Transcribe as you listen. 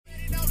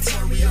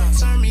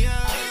Turn me up.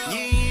 You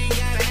ain't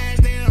gotta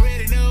ask, they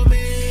already know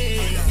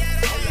me.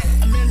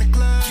 I'm in the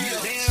club,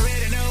 they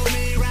already know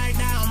me. Right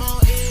now I'm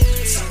on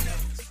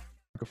it.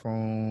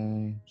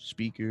 Microphone,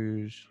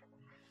 speakers.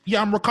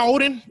 Yeah, I'm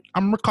recording.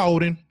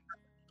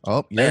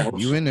 Oh, yeah, Damn.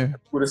 you in there.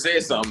 Would have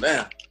said something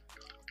now.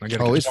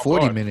 Oh, it's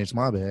 40 minutes.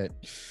 My bad.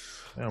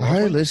 Yeah, All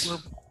right, let's. All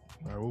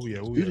right, where we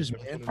at? do this,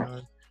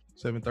 man.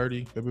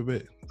 7:30.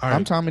 Bet. All I'm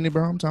right. timing it,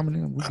 bro. I'm timing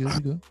it. We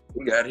good.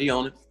 We got it. He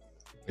on it.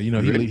 You know,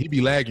 he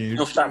be lagging.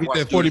 Don't stop Hit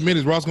watching that 40 this.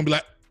 minutes, Ross gonna be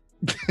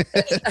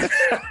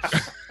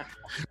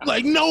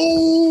like,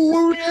 no,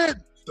 where we at?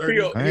 30. He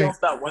don't right.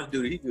 stop watching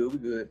duty. He good. We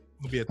good.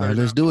 We'll be at All right,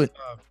 30. let's do it.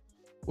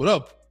 What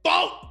up?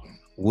 Fuck!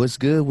 What's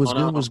good? What's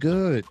Hold on. good? What's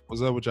good?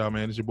 What's up with y'all,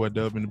 man? It's your boy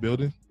Dub in the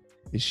building.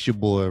 It's your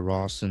boy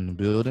Ross in the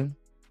building.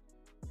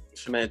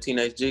 It's your man,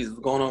 Teenage Jesus.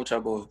 What's going on with y'all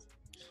boys?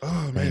 Oh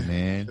Hey, man,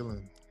 man.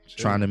 Chilling.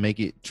 Trying to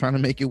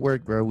make it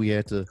work, bro. We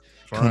had to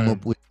come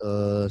up with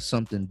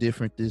something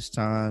different this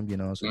time, you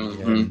know. So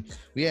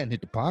we hadn't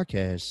hit the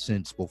podcast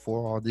since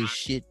before all this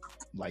shit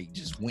like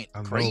just went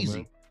I know, crazy.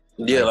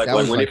 man. Yeah, Like, like that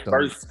when was like it the-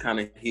 first kind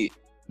of hit.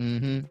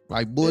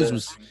 Like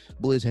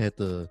boys had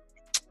the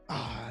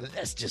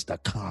that's just a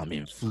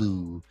common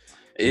flu.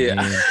 Yeah. And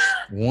then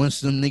once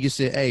them niggas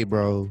said, "Hey,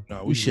 bro,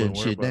 Nah, we shutting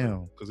shit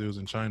down," because it was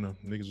in China.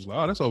 Niggas was like,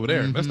 "Oh, that's over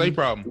there. That's their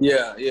problem."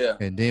 yeah.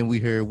 and then we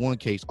heard one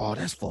case, "Oh,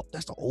 that's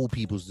the old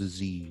people's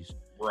disease,"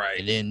 and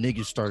Right. then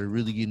niggas started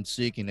really getting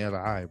sick, and they're like,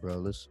 "All right, bro,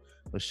 let's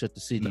shut the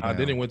city down."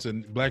 Then it went to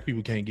black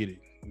people can't get it.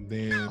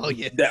 Then Oh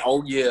yeah,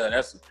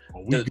 That's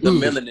we the good.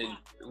 melanin.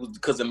 It was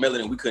because of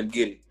melanin we couldn't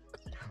get it.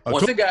 I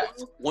Once told-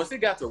 it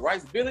got to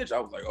Rice Village, I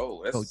was like,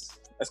 oh,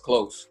 that's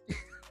close.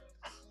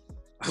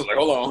 I was like,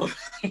 hold on.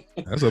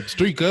 That's up the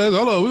street, cuz.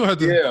 Hold on, we don't have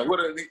to. Yeah,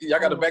 y'all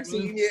got a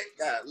vaccine yet?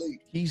 Golly.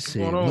 he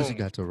said going once on? it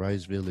got to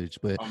Rice Village,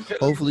 but I'm telling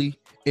hopefully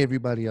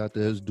everybody out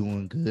there is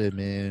doing good,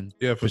 man.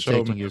 Yeah, for sure.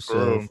 Protecting man,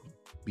 yourself, for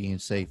being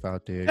safe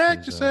out there. real. 'cause,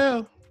 Protect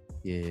yourself.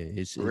 Yeah,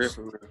 it's you. For real,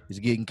 for real. it's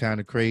getting kind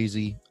of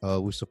crazy.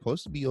 We're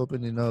supposed to be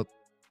opening up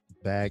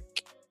back.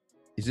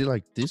 Is it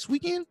like this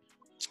weekend?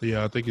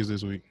 Yeah, I think it's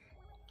this week.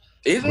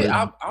 Is it?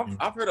 Yeah.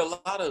 I've heard a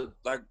lot of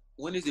like.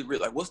 When is it real?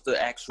 Like, what's the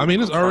actual? I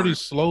mean, it's already confirmed-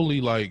 slowly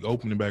like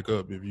opening back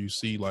up. If you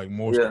see like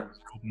more Yeah, stuff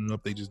opening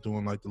up, they just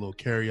doing like the little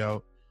carry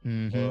out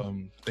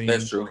thing.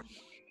 that's true.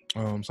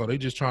 So they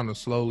just trying to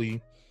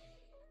slowly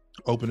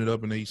open it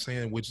up, and they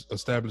saying which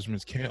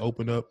establishments can't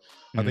open up.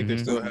 I think they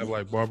Mhm. still have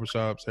like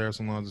barbershops, hair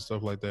salons, and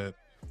stuff like that.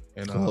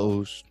 And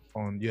Closed.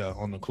 on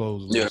the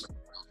closed Yeah. list.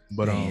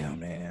 But Damn,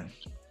 man.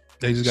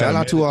 they just Shout gotta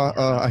out to manage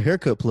our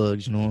haircut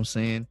plugs. You know what I'm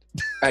saying?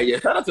 Hey, yeah.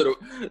 Shout out to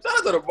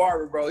the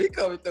barber, bro. He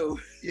coming through.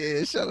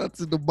 Yeah. Shout out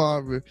to the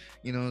barber.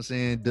 You know what I'm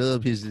saying?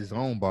 Dub is his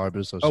own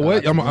barber. So Oh shout wait,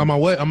 out to am him. I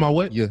what? Am I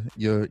what? Your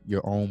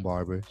own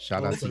barber.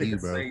 Shout out This to you,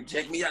 nigga bro. saying,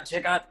 check me out.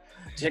 Check out.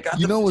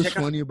 You know what's check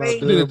out funny the about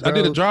fade. Dub? I did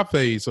a bro? drop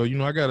fade, so you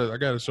know I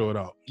gotta show it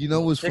out. You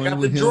know what's Check funny out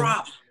the with him,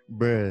 drop.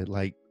 bruh?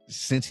 Like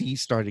since he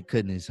started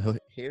cutting his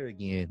hair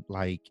again,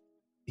 like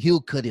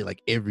he'll cut it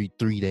like every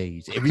 3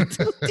 days, every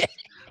 2 days.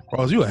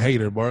 Ross, you a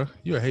hater, bro.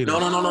 You a hater.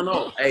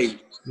 No. Hey,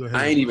 You a hater.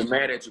 I ain't even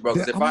mad at you, bro.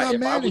 'Cause Yeah, if I'm not I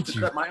mad was at to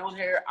you. cut my own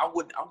hair, I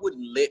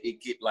wouldn't let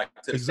it get like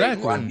to the Exactly.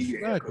 stage where I need a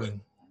haircut. Exactly.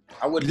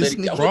 I wouldn't This let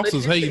it. I nigga- wouldn't Ross let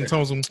is it get hating, there.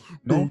 telling him,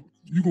 "No,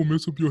 you gonna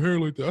mess up your hair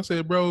like that." I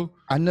said, "Bro,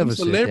 I never them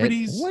said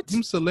celebrities, that. What?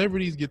 them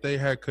celebrities get their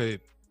hair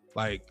cut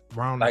like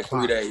round Like the 3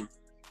 clock. days.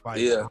 Like,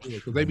 Yeah.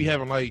 because they be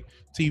having like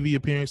TV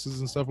appearances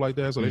and stuff like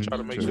that, so they try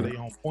to make sure True. they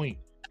on point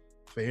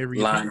for every.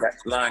 Line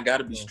appearance. got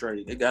to be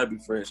straight. It got to be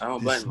fresh. I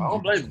don't This blame him. I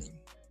don't blame him.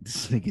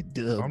 This nigga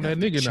Dub. I'm got that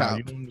the nigga now. chop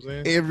You know what I'm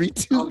saying? Every I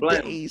don't 2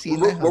 blame days. him. He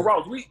But now.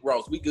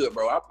 Ross, we good,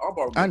 bro. Our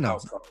barber I know.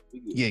 house call.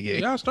 We good. Yeah, yeah,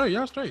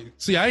 Y'all straight.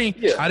 See, I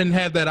Yeah. didn't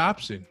have that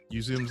option.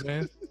 You see what I'm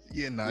saying?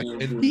 yeah. Nah,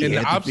 Mhm. And, He and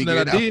had the to option figure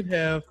that it I out. did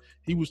have,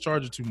 he was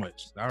charging too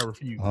much. I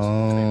refused.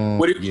 Oh,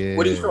 What yeah.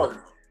 are you starting?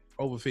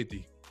 Over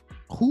 50.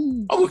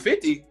 Who? Over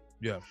 50?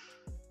 Yeah.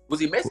 Was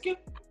he Mexican?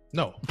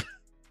 No.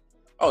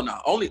 Oh no,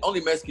 only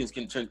Mexicans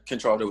can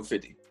charge over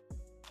 50.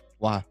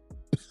 Why?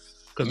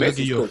 Because they'll give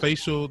you a Mexico.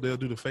 facial. They'll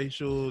do the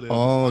facial. They'll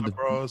Oh, do the-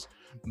 the eyebrows.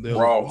 They'll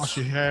Bro. wash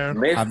your hair.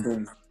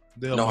 Mexicans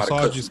They'll know how to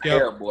massage cut your some hair,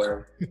 scalp. boy.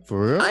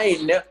 For real? I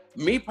ain't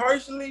me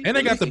personally. And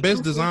they at got least the in best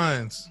Houston-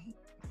 designs.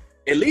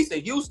 At least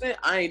in Houston,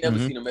 I ain't never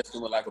Mhm. seen a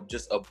Mexican with like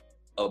just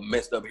a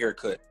messed up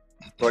haircut.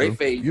 Bro, they True.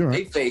 face, You're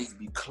right. they face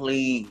be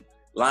clean.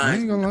 I Lines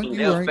ain't be gonna lie, clean.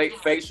 you're They'll right. fake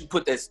face. You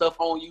put that stuff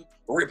on you,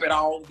 rip it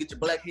off, get your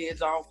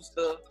blackheads off and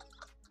stuff.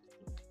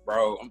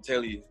 Bro, I'm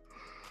telling you.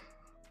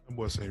 That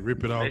boy say,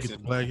 rip it off, get the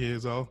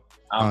blackheads off.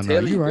 I'm Oh, no,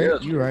 telling you you, right, yeah,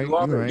 you right, you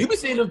right. You be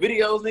seeing them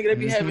videos, nigga. They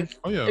be Mhm. having,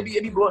 Oh, yeah. they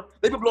be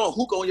blowing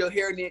hook on your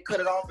hair and then cut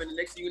it off, and the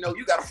next thing you know,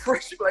 you got a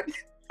fresh. You be like,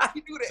 how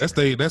you do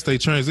that? That's they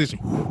transition.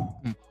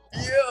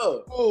 Yeah,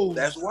 Oh,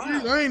 that's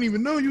wild. I ain't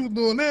even know you was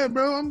doing that,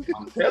 bro. I'm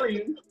telling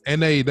you,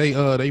 And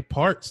they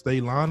parts, they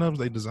lineups,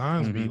 they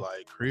designs be Mhm.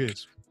 like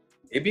crisp.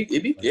 it be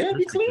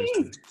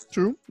clean.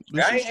 True.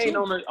 This I is ain't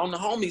true. on the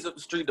homies up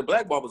the street, the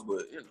black barbers,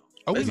 but you know,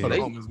 Oh, we They- know the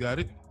they- homies got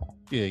it.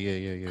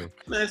 Yeah.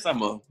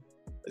 man,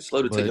 they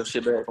slow to take But- your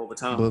shit back over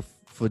time. But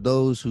for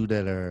those who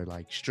that are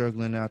like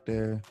struggling out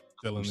there,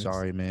 Telling I'm this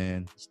sorry,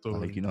 man. story.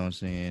 Like, you know what I'm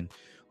saying?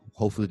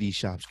 Hopefully these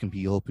shops can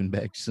be open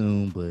back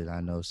soon, but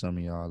I know some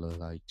of y'all are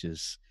like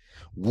just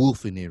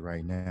wolfing it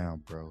right now,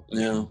 bro.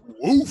 Yeah.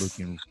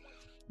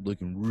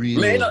 Looking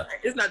real. Man,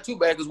 it's not too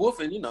bad because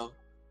Wolfen,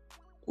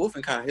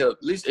 Wolfen kind of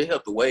helped. At least it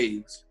helped the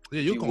waves.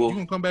 Yeah, you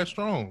gonna come back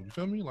strong. You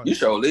feel me? Like You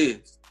sure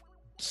is.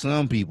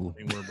 Some people.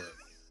 ain't worried about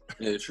it.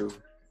 Yeah, true.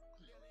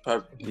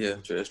 Yeah,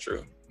 true, that's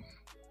true.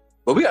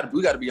 But we got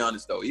to be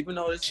honest though. Even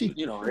though it's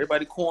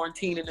everybody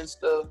quarantining and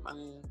stuff. I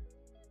mean,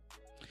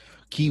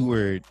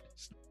 keyword.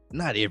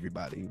 Not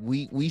everybody.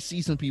 We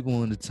see some people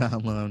on the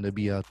timeline that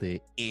be out there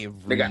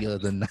every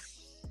other night.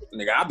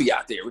 Nigga, I'll be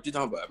out there. What you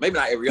talking about? Maybe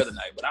not every other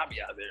night, but I'll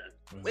be out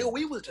there. Mm-hmm.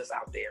 We was just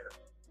out there.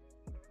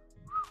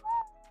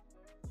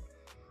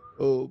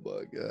 Oh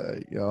my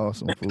god, y'all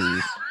some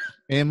fools.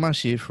 And my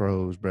shit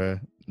froze, bruh.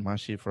 My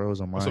shit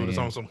froze on my end.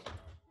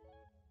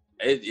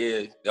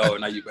 Yeah. Oh,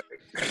 now you back.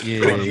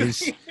 Yeah,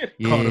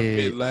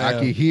 I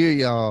can hear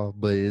y'all,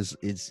 but it's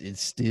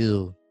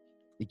still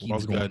it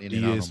keeps going in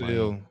and out on my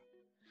end.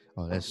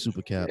 Oh, that's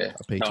super cap. Yeah.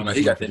 I paid too much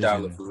he got for that this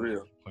dollar one. for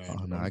real.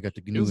 Oh no, I got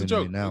the new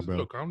internet now,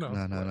 bro. Calm down.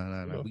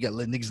 No. We gotta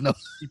let niggas know.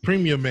 He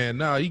premium man.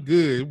 Nah, he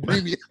good.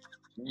 Premium.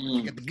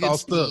 Mm. Got the good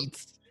Sauced up.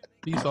 speeds.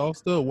 He's all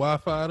stuff.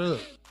 Wi-Fi'd up.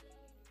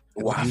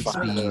 Good Wi-Fi.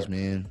 speeds,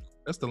 man.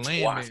 That's the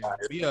land, man. Wi-Fi.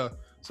 Yeah.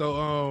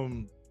 So,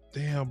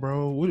 damn,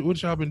 bro,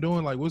 what y'all been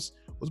doing? Like, what's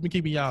been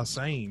keeping y'all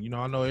sane?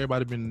 I know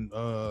everybody been,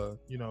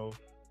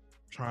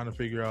 trying to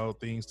figure out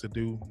things to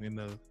do in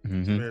the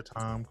spare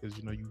time because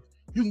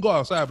you can go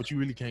outside, but you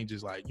really can't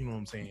just like, you know what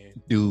I'm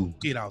saying?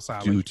 Get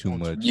outside. Do like too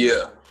much.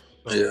 Yeah.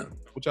 So, Yeah.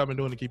 What y'all been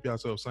doing to keep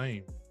yourself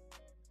sane?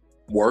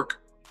 Work.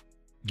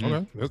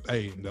 Okay.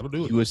 Hey, that'll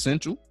do it. You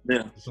essential?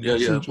 Yeah. Some Yeah.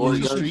 essential Boys,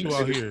 niggas y'all-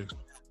 out here.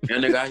 Yeah,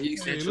 nigga, he Hey,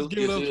 essential. let's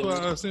give it up Yeah. to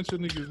our essential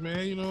niggas,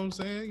 man. You know what I'm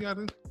saying? Shout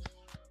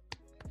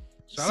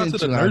out to the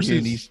Essential out here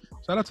in nurses. these-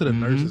 Shout out to the Mhm.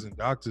 nurses and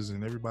doctors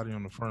and everybody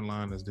on the front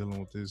line that's dealing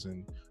with this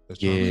and that's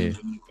trying to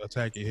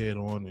attack it head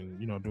on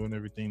and doing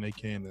everything they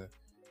can to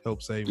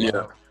help save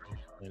lives.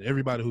 And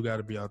everybody who got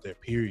to be out there,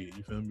 period.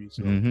 You feel me?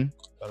 So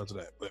shout out to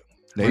that. But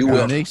They You got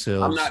will.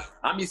 themselves.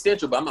 I'm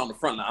essential, but I'm not on the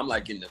front line.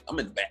 I'm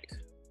in the back.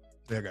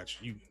 yeah, I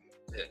got you.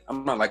 Yeah,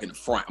 I'm not like in the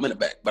front. I'm in the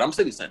back, but I'm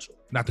still essential.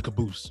 Not the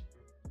caboose.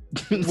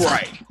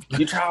 Right.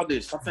 You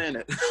childish. Stop saying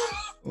that.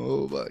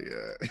 Oh my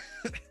god.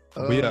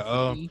 But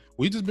yeah,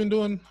 we just been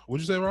doing.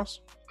 What'd you say, Ross?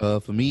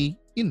 For me,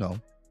 the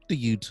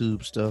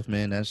YouTube stuff,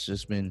 man. That's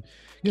just been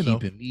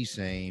keeping me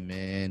sane,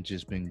 man.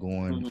 Just been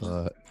going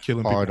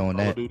Killing hard people on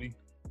Call that. of Duty.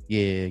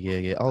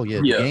 Yeah. Oh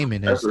yeah, Yeah, the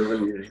gaming That's has.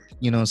 really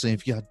You know what I'm saying?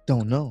 If y'all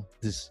don't know,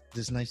 this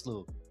nice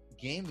little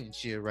gaming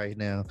shit right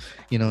now,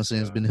 you know what I'm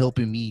saying, it's been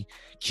helping me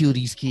kill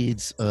these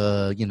kids,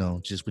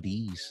 just with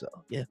ease. So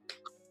yeah,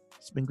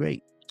 it's been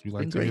great. You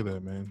like Been to hear great.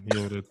 that, man? You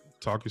over there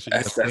talking shit.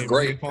 That's You got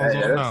great. headphones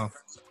on Hey, now.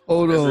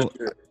 Hold That's on, really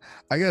good.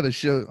 I gotta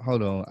show.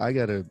 Hold on, I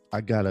got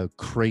a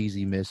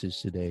crazy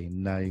message today.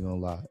 Not even gonna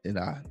lie, and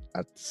I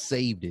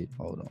saved it.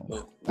 Hold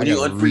on. When you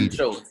gotta unfree read the it.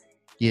 show,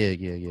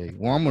 Yeah.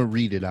 Well, I'm gonna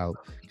read it out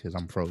because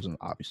I'm frozen,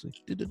 obviously.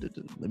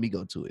 Let me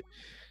go to it.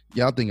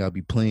 Y'all think I'll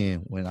be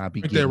playing when I be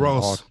Ain't that getting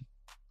Ross?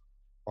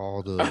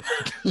 all the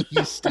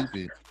you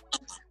stupid.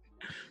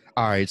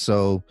 All right,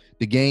 so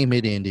the game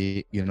had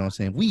ended, you know what I'm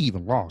saying? We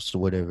even lost or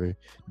whatever.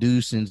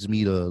 Dude sends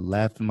me to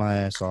laughing my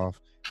ass off,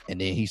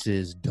 and then he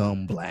says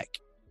dumb black.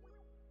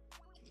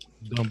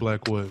 Dumb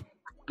black what?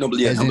 no, but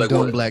yeah, As I'm in like, dumb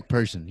what? black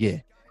person, yeah.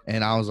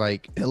 And I was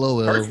like,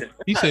 LOL, Person.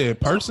 He said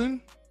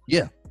person.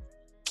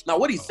 Now,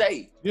 what'd he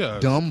say? Yeah.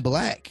 dumb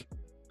black.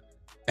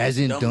 As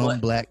in Dumb dumb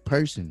black. black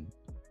person.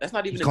 That's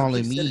not even He's a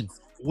calling complete me.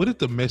 sentence. What did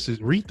the message?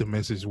 Read the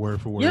message word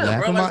for word. Yeah,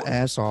 Laughing bro, my like-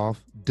 ass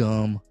off,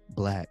 dumb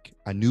black.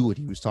 I knew what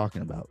he was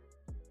talking about.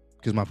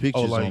 Because my Oh,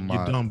 picture's like on you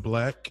my dumb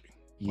black.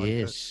 like that.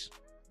 yes.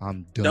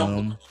 I'm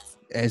dumb.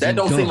 As That in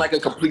don't dumb. seem like a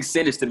complete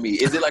sentence to me.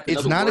 Is it like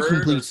It's another not a word or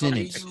complete something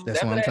sentence. you use That's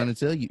after what I'm that? trying to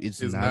tell you.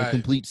 It's It's not a not.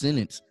 complete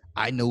sentence.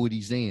 I know what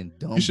he's saying.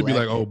 Dumb You should be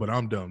black. like, oh, but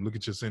I'm dumb. Look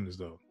at your sentence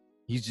though.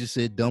 He just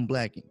said dumb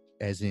black,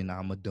 as in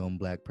I'm a dumb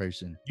black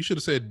person. You should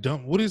have said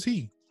dumb. What is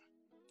he?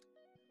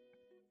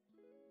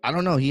 I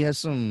don't know. He has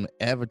some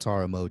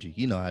avatar emoji.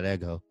 You know how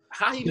that go.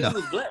 How he No. knew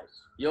he was black?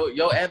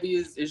 Yo, Abby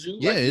is you?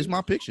 Yeah, like, it's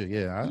my picture.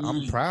 Yeah,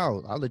 I'm Mm.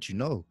 proud. I'll let you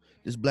know.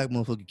 This black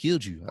motherfucker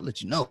killed you. I'll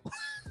let you know.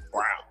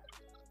 Wow.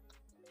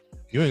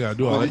 You ain't gotta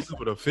do all that. You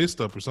put a fist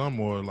up or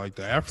something, or like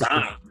the African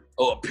Damn.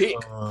 Oh, a pick.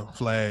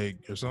 flag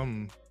or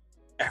something.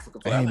 Africa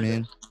Hey flag. like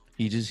man,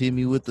 he just hit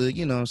me with the,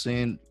 you know what I'm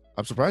saying?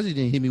 I'm surprised he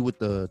didn't hit me with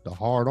the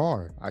hard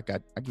R. I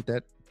get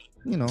that,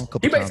 a couple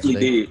He times basically a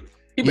day. did. He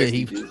Yeah,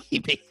 basically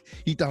did.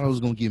 he thought I was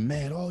gonna get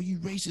mad. Oh, you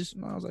racist?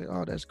 And I was like,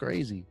 oh, that's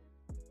crazy.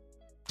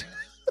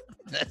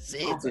 That's I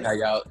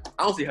it.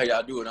 don't see how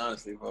y'all do it,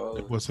 honestly, bro.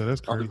 What's that?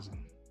 That's crazy.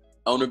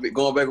 On the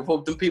going back and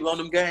forth with them people on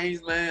them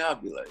games, man. I'll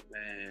be like,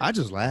 man. I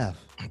just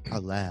laugh. I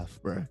laugh,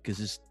 bro,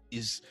 because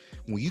it's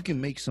when you can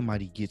make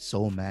somebody get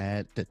so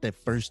mad that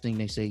first thing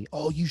they say,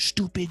 "Oh, you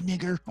stupid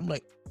nigger." I'm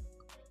like,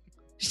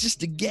 it's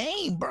just a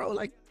game, bro.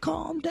 Like,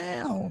 calm Oh,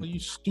 down. you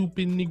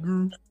stupid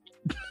nigger.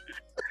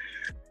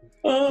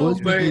 oh Boys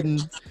be man.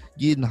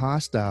 getting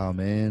hostile,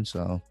 man.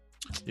 So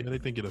Yeah, they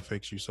think it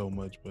affects you so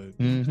much, but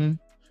Mm-hmm.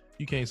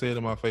 you can't say it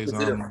in my face. Is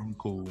it I'm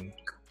cool.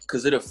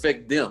 Because it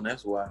affect them.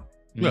 That's why.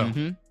 Yeah.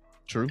 Mm-hmm.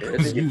 True. Yeah,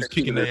 Because you was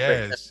kicking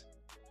their ass.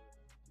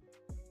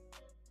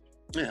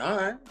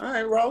 Yeah, all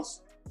right,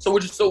 Ross. So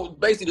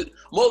basically, the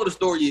moral of the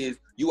story is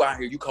you out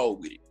here, you cold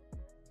with it.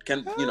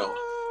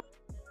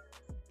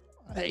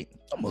 Hey,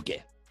 I'm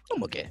okay.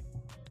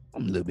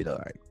 I'm a little bit all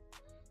right.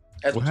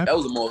 That What was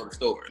happened? the moral of the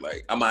story.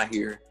 Like, I'm out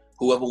here.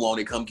 Whoever want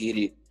it, come get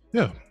it.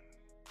 Yeah.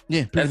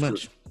 Yeah, pretty That's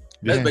much.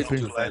 That's Yeah, basically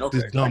pretty what I'm saying. Okay.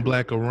 This dumb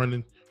black will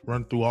run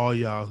through all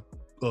y'all.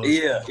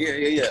 Yeah.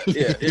 He'll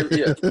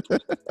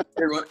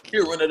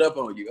run it up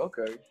on you.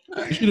 Okay.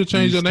 You should have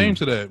changed your Used to. name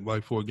to that,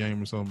 like for a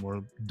game or something,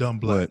 or dumb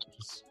black.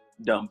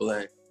 Dumb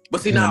black.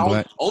 But see, Dumb now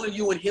black. only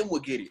you and him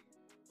would get it.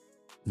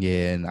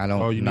 Yeah, and I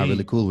don't. All you I'm not really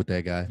need. cool with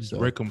that guy. Just So.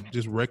 wreck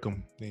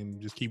them, and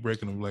just keep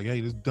wrecking them. Like,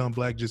 hey, this dumb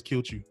black just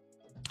killed you.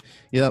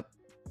 Yep.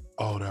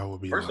 Oh, that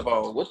would be. First of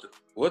all,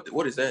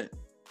 what is that?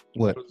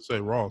 What? What does it say,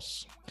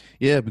 Ross?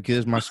 Yeah,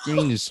 because my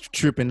screen is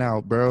tripping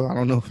out, bro. I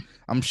don't know.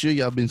 I'm sure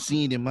y'all been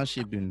seeing it. My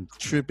shit been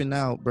tripping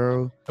out,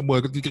 bro.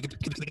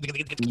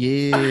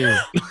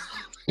 Yeah.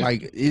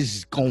 Like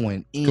it's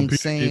going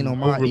insane on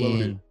my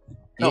overloaded. end.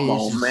 Come Yeah,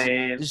 on,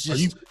 man. It's Are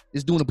just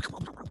it's doing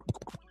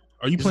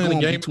Are you It's playing the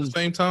going game at the between-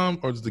 same time,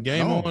 or is the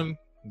game No. on?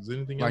 Is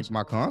anything like else?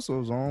 my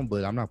console's on,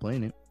 but I'm not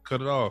playing it.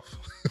 Cut it off.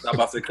 I'm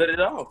about to cut it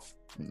off.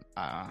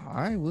 All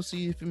right, we'll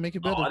see if it make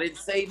it better. Oh, I didn't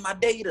save my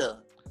data.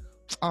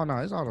 Oh no,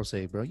 it's auto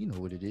save, bro. You know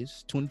what it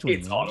is. 2020.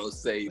 It's man. auto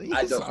save.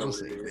 I It's don't know auto what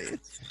save, it is. man.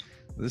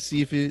 Let's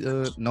see if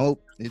it.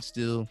 Nope,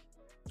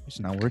 it's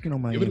not working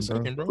on my Give it a end, bro.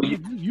 second, bro. Well,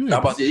 You I'm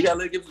about to say, you gotta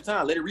let it give it some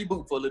time. Let it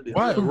reboot for a little bit.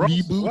 why, Ross,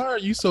 Reboot. why are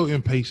you so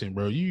impatient,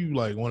 bro? You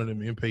like one of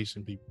them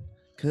impatient people.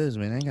 Cause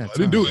man, I ain't got I time.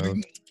 didn't do bro.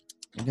 it.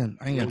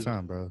 I ain't got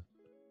time, bro.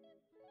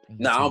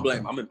 Nah, I don't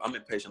blame him. I'm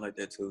impatient like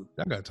that too.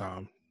 I got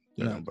time.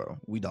 No, bro.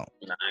 We don't.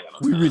 Nah, I ain't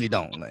got no We time. really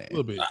don't, man. A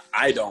little bit.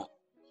 I don't.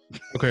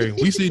 Okay,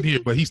 we sitting here,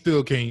 but he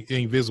still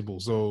ain't visible.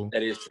 So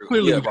That is true.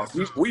 Clearly Yeah, we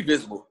boss. We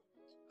visible.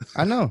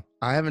 I know.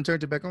 I haven't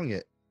turned it back on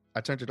yet.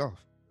 I turned it off.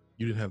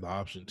 you didn't have the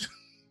option.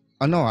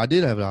 I know. I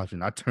did have the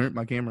option. I turned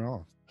my camera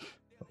off.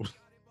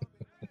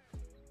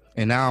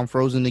 And now I'm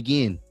frozen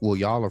again. Well,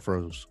 y'all are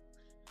froze.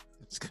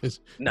 It's 'cause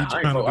Nah, you I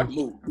ain't trying bro. to I do- can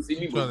move. You see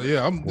me you trying move. to-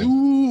 yeah, I'm.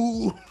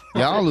 Ooh.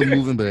 Y'all are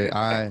moving, but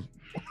I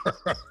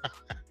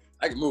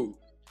can move.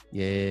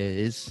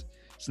 it's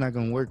not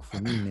gonna work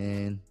for me,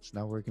 man. It's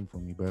not working for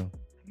me, bro.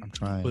 I'm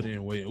trying. Put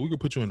in wait. We could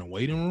put you in the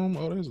waiting room.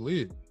 Oh, that's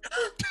lit.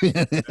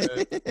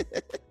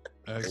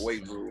 That's,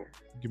 Wait, bro.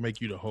 we can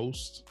make you the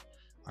host.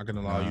 I can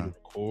allow you to Nah.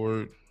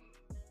 record.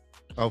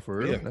 Oh, for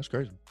real? Yeah. That's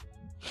crazy.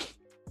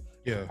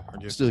 Yeah, I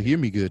guess. Still hear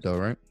me good though,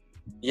 right?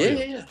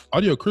 Yeah.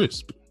 Audio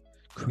crisp.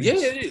 Yeah,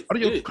 it is.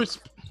 Audio It is.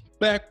 crisp.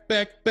 Back.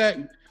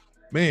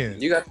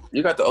 Man, You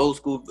got the old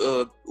school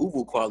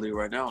Uvu quality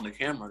right now on the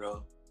camera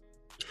though.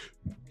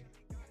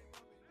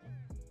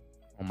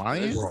 On my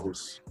end?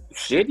 Gross.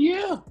 Shit,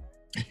 yeah.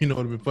 You know, it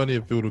would have been funny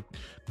if it would have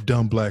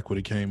dumb black would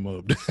have came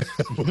up.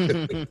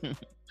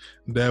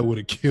 That would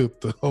have killed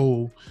the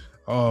whole.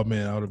 Oh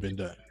man, I would have been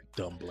done.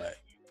 Dumb black.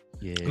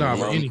 Yeah. Nah, yeah.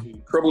 but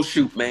anywho.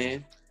 Troubleshoot,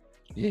 man.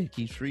 Yeah, it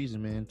keeps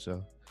freezing, man.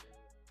 So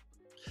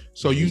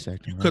So yeah, you it's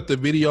acting right. cut the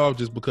video off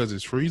just because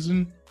it's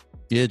freezing?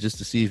 Yeah, just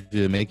to see if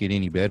it'll make it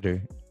any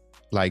better.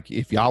 Like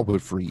if y'all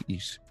would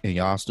freeze and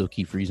y'all still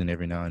keep freezing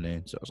every now and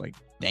then. So I was like,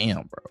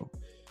 damn, bro.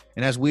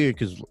 And that's weird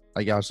because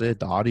like y'all said,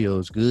 the audio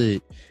is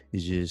good.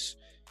 It's just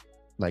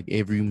like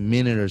every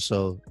minute or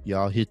so,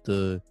 y'all hit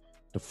the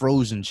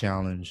frozen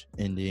challenge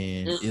and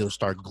then it'll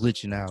start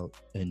glitching out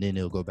and then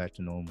it'll go back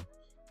to normal.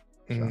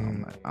 So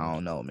I'm like, I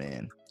don't know,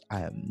 man. I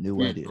have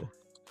no idea.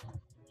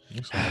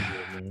 It's all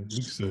good, man. We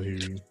can still hear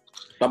you.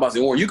 I'm about to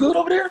say, Warren, you good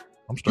over there?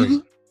 I'm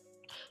straight.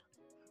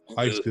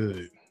 Life's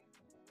good.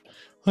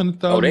 100,000.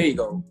 Oh, there you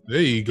go.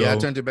 There you go. Yeah, I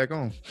turned it back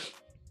on.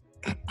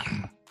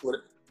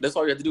 That's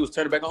all you have to do is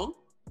turn it back on?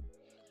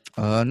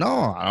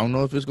 No, I don't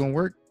know if it's gonna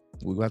work.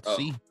 We're about to Oh.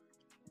 see.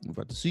 We're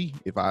about to see.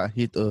 If I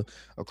hit a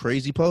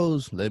crazy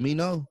pose, let me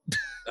know.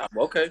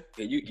 Okay.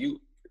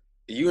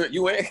 Yeah,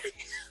 you ain't.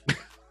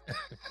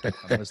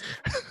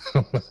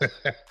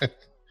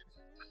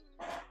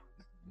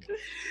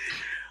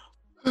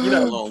 You're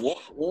not alone.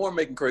 Warren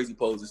making crazy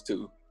poses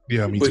too.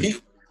 Yeah, me But too.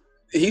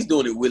 he's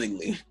doing it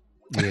willingly.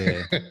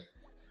 Yeah.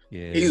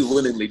 Yeah. He's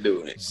willingly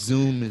doing it.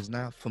 Zoom is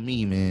not for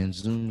me, man.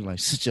 Zoom's like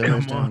sit your Come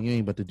ass down. on. You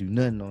ain't about to do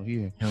nothing on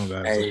here. Hell,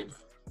 guys. Hey,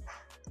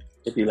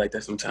 it be like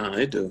that sometimes.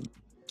 It do.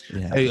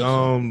 Yeah. Hey,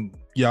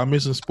 y'all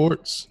missing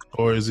sports,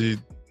 or is it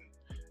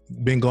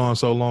been gone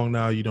so long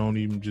now you don't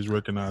even just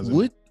recognize it?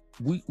 Would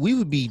we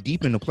would be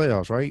deep in the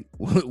playoffs, right?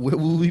 Where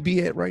would we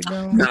be at right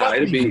now? Nah,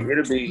 it'll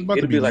about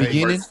to be be like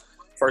beginning.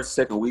 first,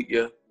 second week,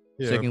 yeah.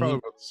 Yeah, second probably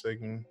week? about the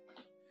second.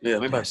 Yeah,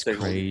 maybe about That's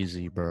second week.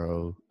 crazy,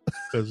 bro.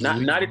 'Cause Now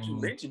we- that you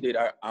mentioned it,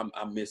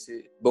 I miss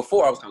it.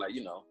 Before I was kind of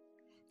like,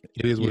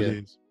 it is what Yeah.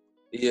 it is.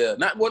 yeah,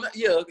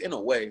 in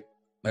a way.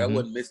 Like Mhm. I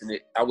wasn't missing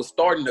it. I was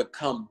starting to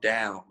come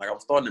down. Like I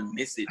was starting to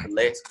miss it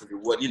less because it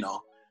was,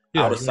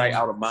 Yeah, out of sight,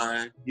 out of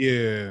mind.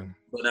 Yeah,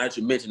 But now that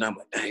you mentioned, I'm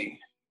like, dang.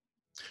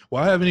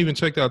 Well, I haven't even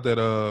checked out that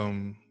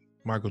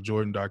Michael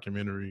Jordan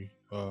documentary.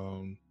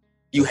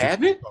 You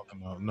haven't?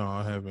 No,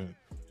 I haven't.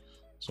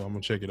 So I'm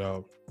gonna check it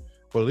out.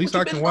 But at least What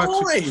I you can been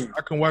watch. doing?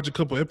 I can watch a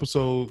couple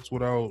episodes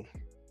without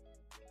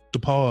the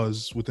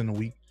pause within a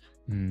week.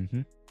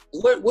 Mm-hmm.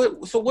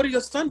 So what are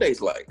your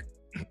Sundays like?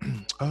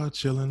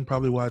 Chilling.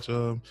 Probably watch.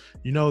 The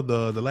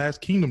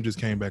Last Kingdom just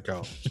came back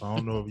out. So I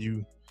don't know if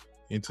you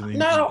into anything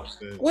No. like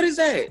that. What is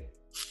that?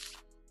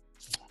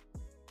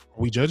 Are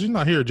we judging?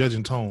 Not here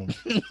judging tone.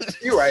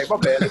 You're right. My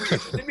bad.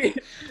 Let me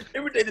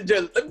take the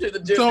judge. Let me take the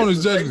judge. Tone This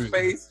is a safe judgment.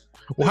 space.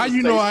 Well, how This is you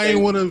a know safe I ain't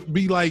space. want to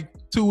be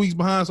like 2 weeks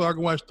behind so I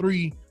can watch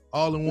 3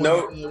 all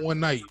in one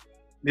night?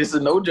 This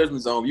is no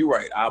judgment zone. You're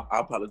right. I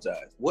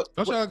apologize.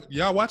 Don't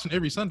y'all watching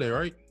every Sunday,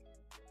 right?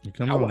 You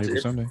come I on watch every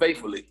it Sunday.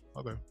 faithfully.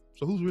 Okay.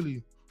 So who's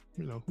really,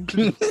 who's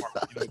really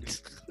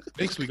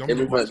next week I'm gonna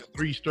Everybody. watch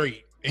 3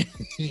 straight.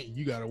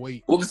 You gotta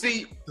wait Well,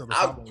 see, till the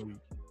I- following week.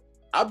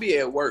 I'll be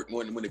at work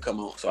when it come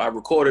on. So I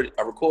recorded,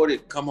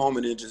 come home,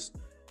 and then just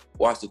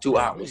watch the 2 Yeah,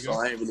 hours. there you So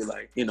go. I ain't really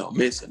like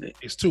missing it.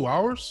 It's 2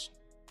 hours.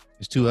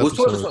 It's 2 It was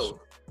 2 episodes. episodes.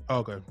 Oh,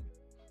 okay.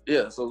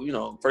 Yeah.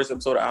 So first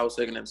episode an hour,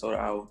 second episode an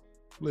hour,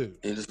 Live.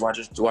 and just watch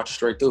it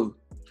straight through.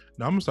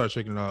 Now I'm gonna start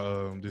checking it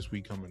out this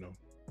week coming up.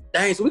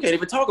 Dang. So we can't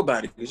even talk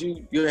about it because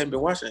you haven't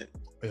been watching it.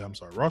 Hey, I'm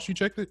sorry, Ross. You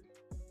checked it?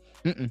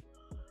 Mm-mm.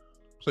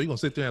 So you gonna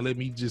sit there and let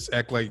me just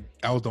act like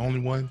I was the only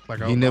one?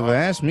 Like I He was never the-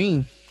 asked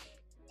me.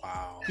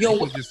 Wow. Yo, You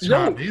could've just yo.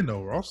 chimed in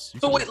though, Ross. You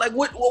So could've- wait, like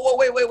what?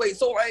 Wait.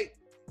 So right.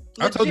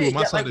 I told you what my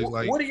legit, Sunday's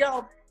like. What are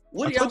y'all?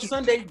 What I are y'all told you.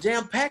 Sunday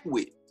jam packed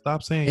with?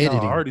 Stop saying y'all. I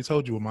Editing. already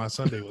told you what my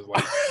Sunday was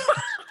like.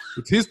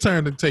 It's his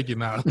turn to take it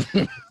now.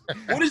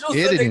 What is your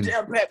Editing. Sunday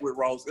jam packed with,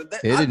 Ross? I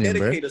Editing,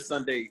 dedicate a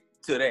Sunday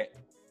to that.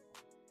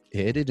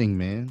 Editing,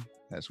 man.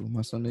 That's what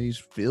my Sunday's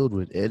filled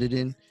with.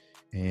 Editing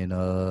and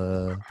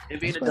And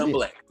being That's a about dumb it.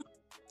 black.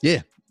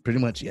 pretty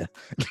much, yeah.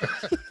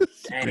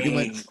 Pretty Dang.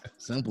 much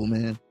simple,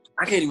 man.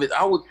 I can't even.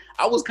 I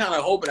was kind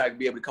of hoping I'd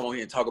be able to come on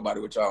here and talk about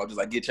it with y'all, just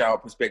like get y'all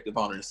perspective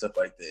on it and stuff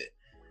like that.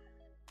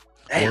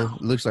 Damn. Well,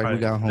 looks like we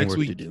Alright, got next homework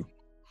week. to do.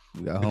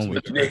 We got Next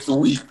homework. week. Next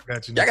week,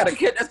 Got you. y'all gotta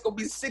catch. That's gonna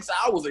be 6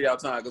 hours of y'all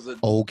time, cause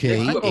Okay.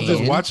 I I don't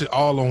just watch it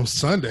all on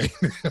Sunday.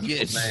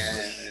 Yes.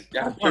 man,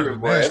 y'all Alright, tripping,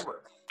 boy. man.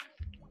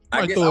 I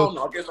Might guess I throw don't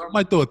know. I guess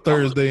Might throw a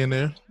Thursday in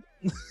there.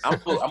 I'm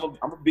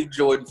a big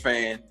Jordan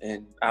fan,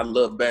 and I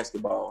love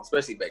basketball,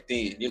 especially back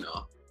then.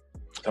 So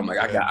I'm like,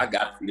 I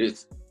got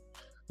this.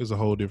 It's a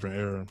whole different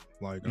era.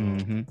 Like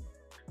Mm-hmm.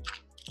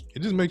 it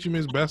just makes you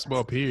miss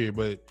basketball, period.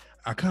 But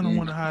I kind of Mm.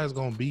 wonder how it's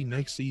gonna be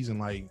next season.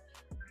 Like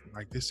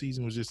this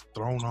season was just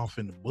thrown off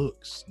in the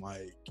books.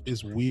 Like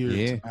it's weird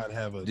Yeah. to not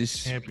have a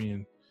This-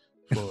 champion.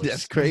 For a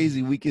That's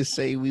crazy. We can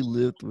say we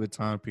lived through a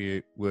time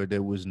period where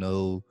there was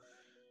no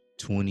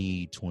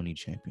 2020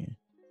 champion.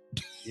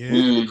 Yeah,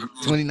 Mm.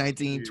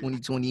 2019,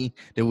 2020,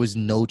 there was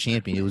no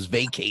champion. It was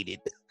vacated.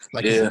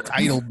 Like Yeah. it's a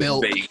title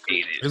belt.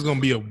 Vacated. it's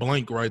gonna be a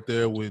blank right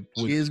there with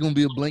It's gonna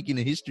be a blank in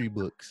the history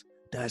books.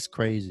 That's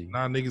crazy.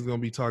 now niggas gonna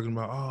be talking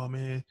about, oh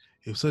man,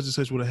 if such and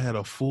such would have had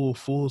a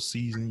full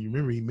season, you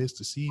remember he missed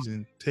the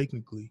season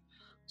technically.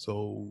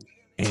 So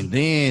And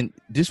then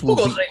this Who will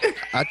gonna be, say?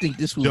 I think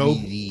this will Joe.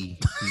 be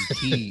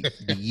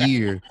the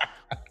year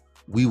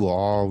we will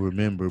all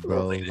remember,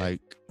 bro.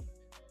 Like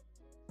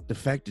the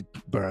fact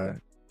that, bro,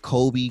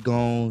 Kobe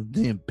gone,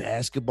 then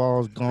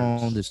basketball's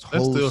gone. This That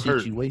whole still hurt.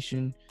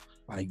 situation,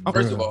 like,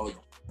 First bruh, of all,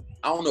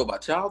 I don't know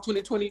about y'all.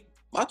 2020,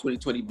 my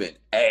 2020 been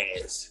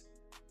ass.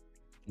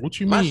 what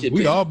you My mean? shit We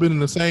been- all been in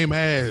the same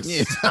ass.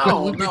 yeah. I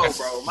don't know,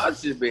 bro. My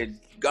shit been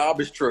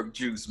garbage truck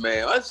juice,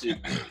 man. My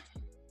shit been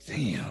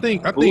Damn. I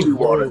think Booty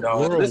water,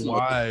 dog. This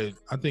worldwide.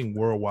 I think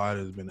worldwide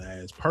has been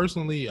ass.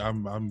 Personally,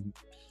 I'm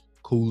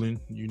cooling.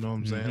 You know what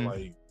I'm saying? Mhm.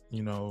 Like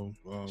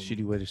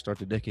Shitty way to start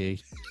the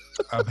decade.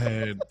 I've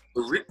had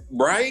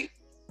right.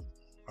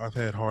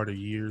 harder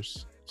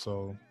years,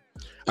 so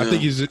Yeah. I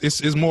think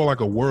it's more like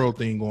a world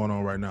thing going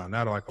on right now,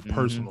 not like a Mhm.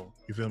 personal.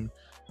 You feel me?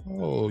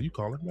 Oh, you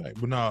call it back,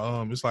 but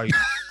no, it's like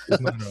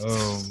it's not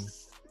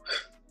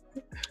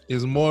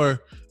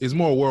it's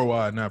more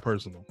worldwide, not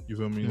personal. You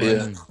feel me? Like,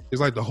 Yeah.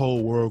 it's like the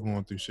whole world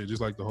going through shit,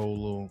 just like the whole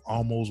little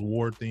almost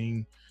war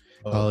thing.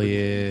 Oh, with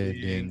yeah,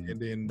 Kobe, then and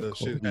then the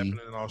shit Kobe. happening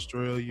in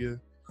Australia.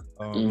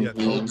 Mhm.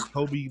 Yeah,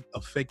 Kobe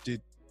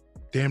affected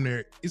damn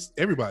near it's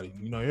everybody.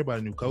 You know,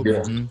 everybody knew Kobe.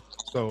 Yeah. Mhm.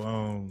 So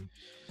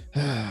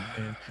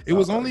and it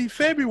was only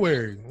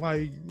February.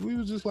 Like we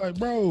was just like,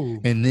 bro.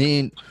 And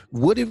then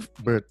what if,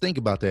 bro, think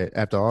about that.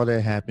 After all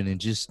that happened and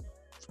just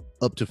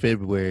up to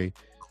February,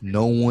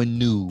 no one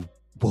knew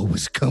what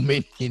was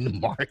coming in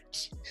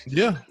March.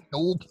 Yeah,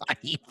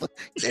 Nobody. That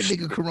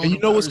nigga coronavirus. And you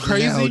know what's is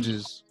crazy? now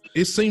just-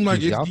 it seemed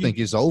like y'all think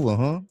it's over,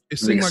 huh? it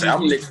seemed like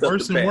I'm it's mixed getting up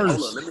worse the and bag. worse.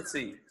 Hold on, let me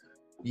see.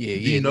 Yeah,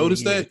 Do you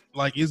notice yeah. that?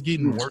 Like it's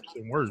getting Mm. worse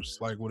and worse.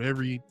 Like with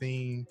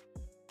everything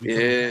we come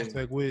Yeah. in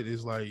contact with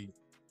is like,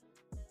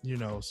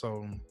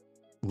 so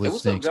What's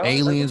what's up, next? Josh?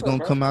 Aliens What's up, gonna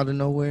bro? come out of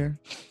nowhere?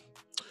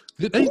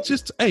 they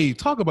just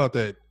talk about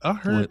that. I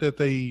heard What? that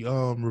they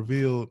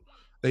revealed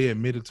they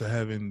admitted to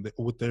having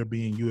with there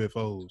being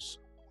UFOs.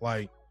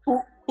 Like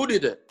Who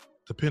did that?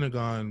 the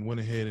Pentagon went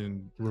ahead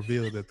and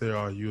revealed that there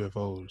are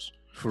UFOs.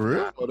 For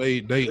real? So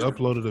they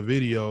uploaded a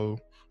video.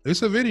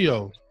 It's a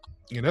video,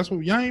 and that's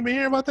what y'all ain't been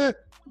hearing about that.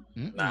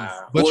 Nah,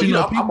 But well, you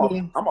know, I'm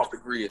off the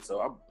grid,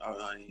 so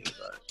I ain't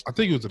about it. I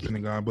think it was the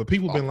Pentagon, but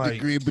people been like,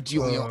 Agree, but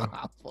you on your uh,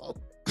 iPhone.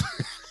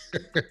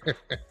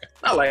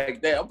 Not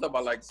like that. I'm talking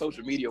about like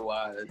social media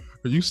wise.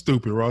 "You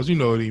stupid, Ross. You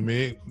know what he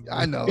meant."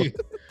 I know.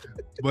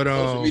 But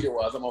Social media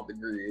wise, I'm off the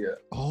grid. Yeah.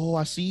 Oh,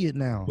 I see it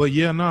now. But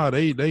yeah, no,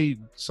 they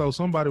so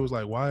somebody was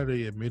like, why are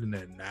they admitting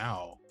that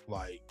now?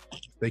 Like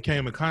they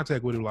came in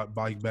contact with it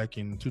like back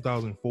in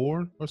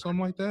 2004 or something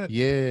like that.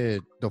 Yeah,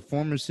 the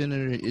former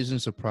senator isn't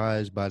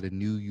surprised by the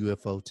new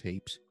UFO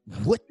tapes.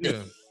 What the?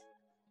 Yeah.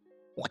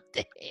 What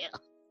the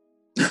hell?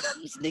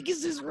 These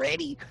niggas is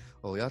ready.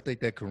 Oh, y'all think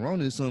that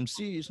Corona is something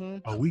serious, huh?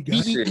 Oh, we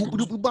got Beep, it. beep, boop,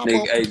 boop, boop, bop,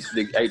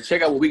 Nigga, bop. hey,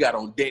 check out what we got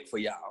on deck for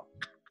y'all.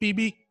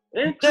 BB.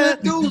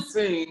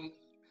 Introducing.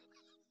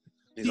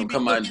 He's gonna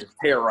come out and just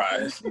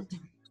terrorize.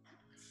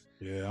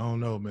 Yeah, I don't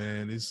know,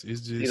 man. It's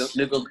just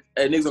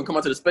Niggas gonna come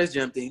out to the Space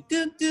Jam thing.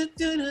 Dun, dun,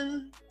 dun,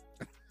 dun.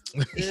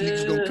 These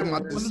niggas gonna come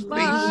out the spaceship.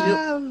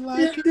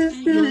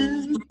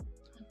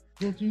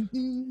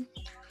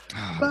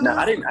 Nah,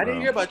 I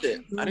didn't hear about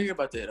that. I didn't hear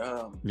about that.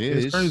 Yeah,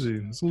 it's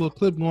crazy. It's a little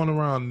clip going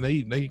around.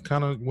 They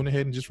kind of went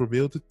ahead and just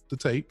revealed the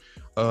tape.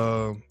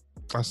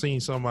 I seen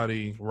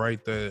somebody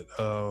write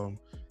that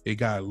it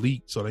got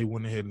leaked, so they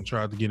went ahead and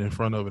tried to get in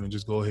front of it and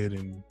just go ahead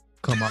and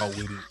come out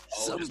with it.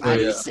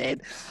 Somebody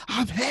said,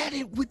 "I've had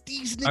it with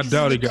these niggas." I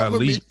doubt in it the got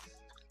government. leaked.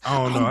 I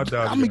don't know. I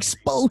doubt I'm it.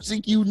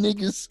 exposing you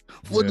niggas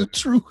for Yeah. the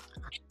truth.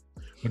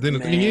 But then the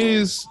thing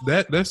is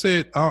that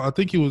said, I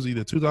think it was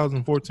either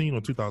 2014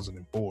 or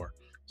 2004.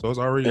 So it's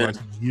already like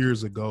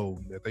years ago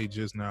that they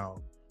just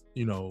now,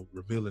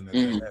 revealing that.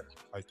 They had,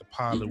 like the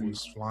pilot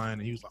was flying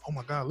and he was like, "Oh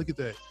my God, look at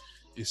that.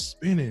 It's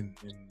spinning."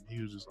 And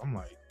he was just, I'm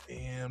like,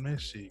 damn,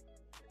 that shit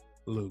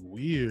look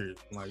weird.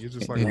 Like it's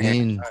just like, And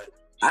then-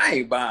 I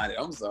ain't buying it.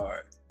 I'm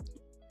sorry.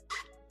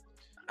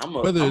 I'm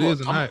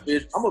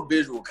a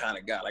visual kind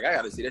of guy. Like I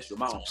gotta see that shit with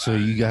my own So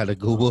eyes. you gotta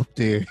go up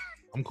there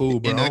I'm cool,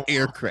 but in I an don't,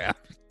 aircraft.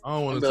 I don't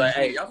I'm want be to like,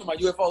 hey, y'all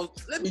talking about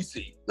UFOs? Let me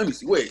see. Where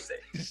it say?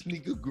 This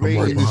nigga right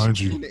Gray behind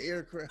is you. in the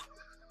aircraft.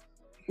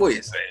 Where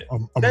it say?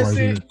 I'm That's right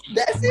here. it.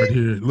 That's I'm right it.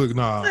 here. Look,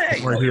 nah, There I'm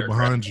ain't right no here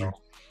aircraft, behind you.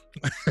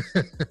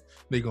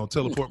 They gonna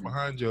teleport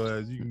behind your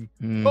ass. You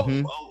can.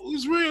 Mhm. Oh,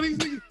 it's real. These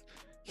niggas.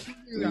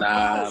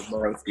 Nah,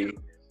 broski.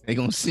 They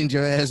gonna send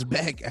your ass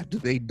back after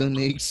they done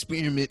their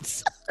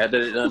experiments.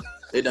 After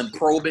they done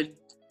probing.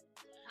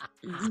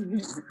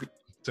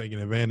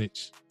 Taking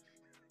advantage.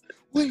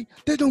 Wait,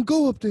 they don't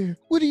go up there.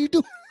 What are you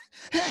doing?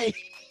 Hey,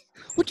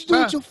 what you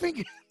doing with your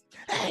finger?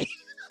 Hey,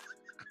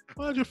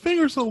 Why'd your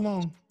finger so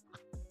long?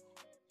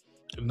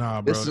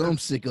 Nah, bro. there's some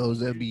sickos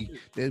that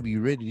be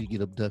ready to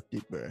get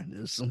abducted, bro.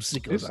 There's some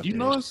sickos out You there.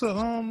 know it's a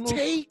little-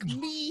 Take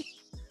me.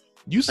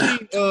 You seen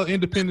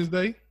Independence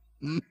Day?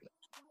 Mm.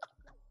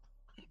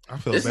 I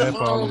felt It's bad a,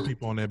 for all them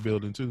people on that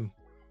building too.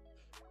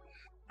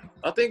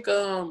 I think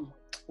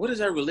what is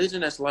that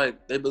religion that's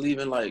like they believe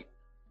in like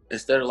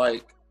instead of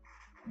like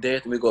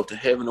death and we go up to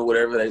heaven or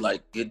whatever, they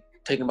like get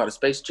taken by the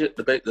spaceship,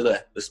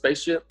 the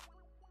spaceship.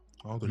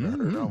 I don't think I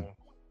heard that one.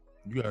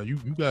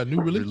 You got a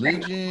new religion?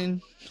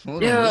 Religion.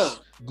 Hold on, Yeah. let's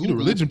You the Google.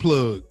 religion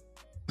plug.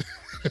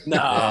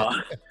 Nah.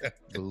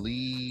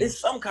 Believe. It's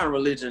some kind of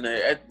religion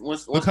there.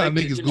 Once Look how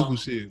they get, niggas Google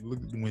shit. Look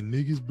when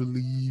niggas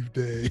believe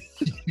that.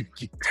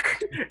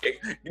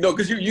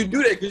 because you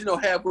do that because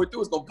halfway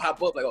through it's gonna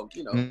pop up like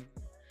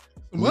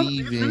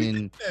Believe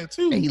in that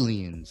too.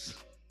 aliens.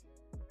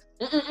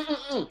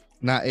 Mm-mm-mm-mm.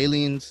 Not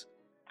aliens.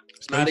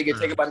 Now they get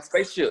taken by the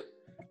spaceship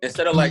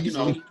instead of like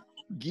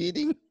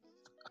Getting.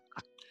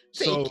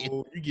 So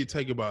taken you get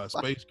taken by a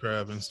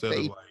spacecraft instead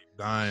of like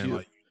dying. Spaceship.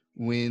 Like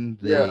when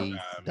Yeah. they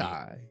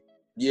die.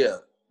 yeah.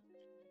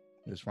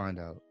 Let's find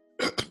out.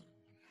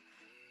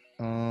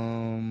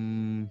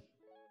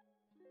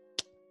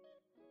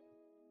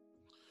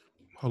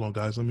 hold on,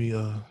 guys. Let me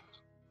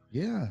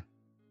Yeah.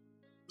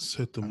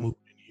 set the mood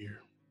in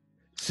here.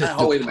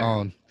 Oh, wait a minute.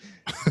 On.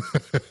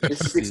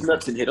 It's 6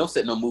 nuts in here. Don't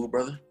set no move,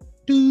 brother.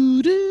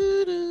 Do,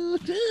 do, do,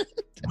 do.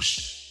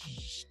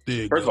 Whoosh. There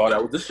you First of go. all,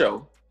 that was the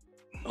show.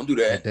 Don't do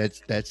that.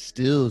 That's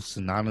still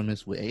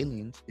synonymous with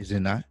aliens, is it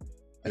not?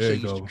 That There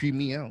shit you used go. to creep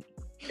me out.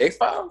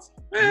 X-Files?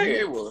 Yeah,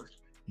 it was.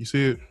 You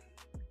see it?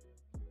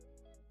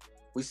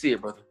 We see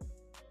it, brother.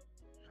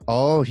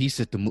 Oh, he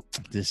set the mood.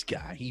 This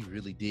guy, he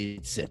really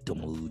did set the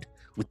mood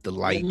with the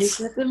lights.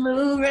 set the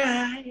mood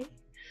right.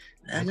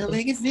 I'm gonna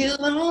make it feel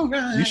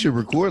alright. You should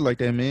record like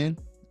that, man.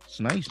 It's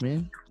nice,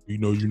 man. You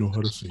know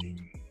how to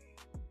sing.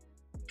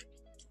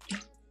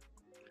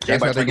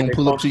 That's how they gonna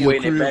pull up to your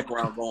in the crib.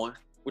 background going.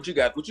 What you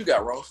got,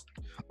 Ross?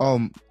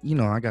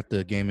 I got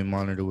the gaming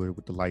monitor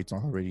with the lights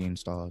already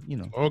installed.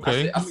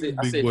 Okay. I said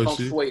Big boy feng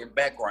shit. shui in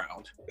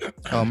background.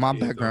 My Yeah,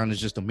 background is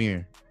just a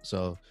mirror,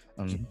 so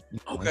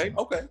Okay.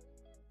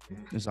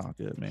 it's all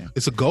good, man.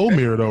 It's a gold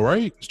mirror though,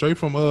 right? Straight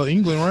from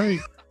England, right?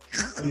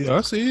 Yeah,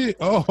 I see it.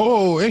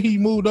 Oh, and he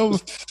moved over.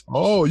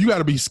 Oh, you got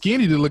to be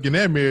skinny to look in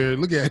that mirror.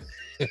 Look at.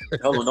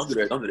 Hold on, don't do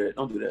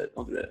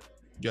that.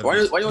 You Why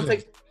gotta you don't be-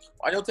 take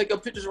why you don't take your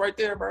pictures right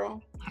there,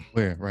 bro?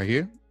 Where? Right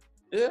here?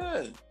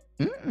 Yeah,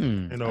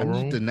 Mm-mm. Ain't no I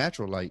room. need the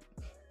natural light.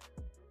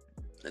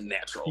 the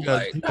natural You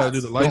gotta, light. you gotta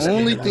do the The light.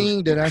 only skin.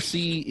 thing that I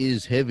see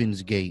is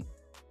Heaven's Gate.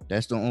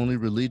 That's the only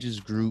religious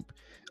group.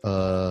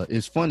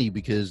 It's funny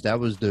because that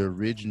was the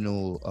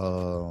original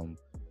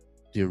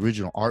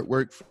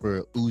artwork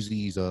for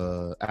Uzi's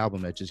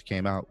album that just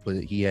came out, but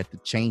he had to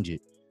change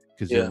it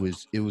because Yeah.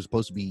 it was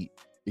supposed to be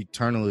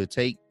Eternal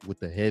Take with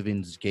the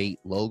Heaven's Gate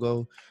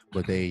logo,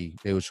 but they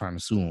was trying to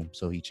sue him,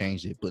 so he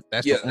changed it. But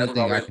that's Yeah, the only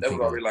thing I can that was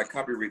think of. already like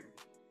copyright.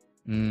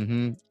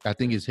 I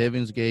think it's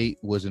Heaven's Gate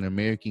was an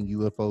American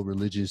UFO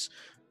religious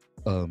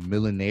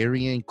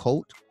millenarian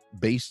cult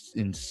based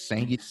in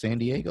San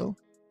Diego.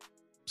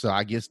 So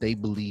I guess they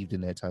believed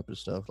in that type of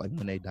stuff. Like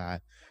when they die,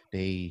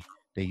 they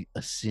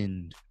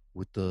ascend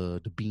with the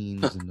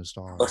beams and the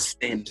stars.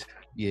 Ascend.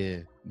 Yeah.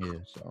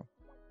 So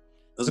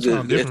That's That's good. kind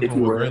of different If from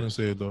you what were- Brandon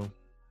said, though.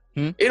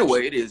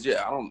 Anyway, it is.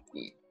 Yeah, I don't.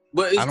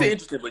 But it's I still don't-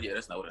 interesting. But yeah,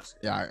 that's not what I said.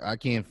 yeah, I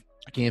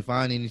can't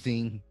find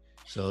anything.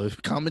 So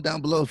comment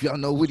down below if y'all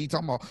know what he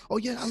talking about. Oh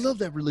yeah, I love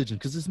that religion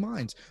because it's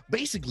mine.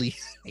 Basically,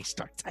 they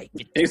start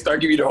typing. They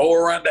start giving you the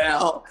whole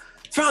rundown.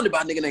 Founded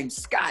by a nigga named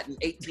Scott in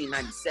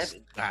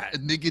 1897.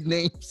 Nigga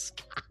names.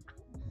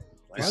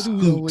 Like, Why do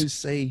we always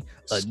say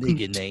a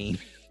nigga name?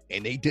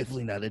 And they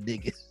definitely not a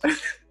nigga.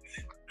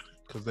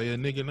 Because they a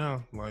nigga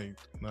now. Like,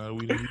 now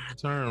we use the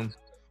term.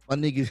 My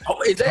nigga.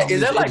 oh, is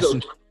that like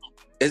Edison.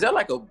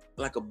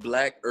 a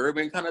black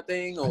urban kind of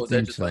thing, or I is that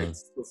think just so. like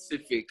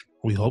specific?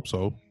 We hope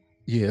so.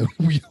 Yeah,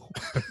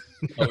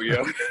 Oh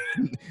yeah.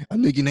 a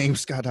nigga named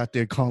Scott out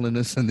there calling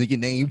us a nigga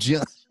named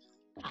John.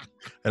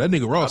 And that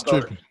nigga Ross I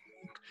thought- tripping.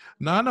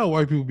 Nah, I know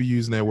white people be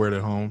using that word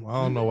at home. I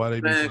don't know why they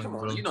be Man, saying come it,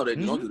 on. bro. You know they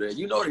don't do that.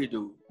 You know they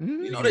do.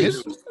 You know they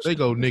Yes. do. They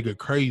go nigga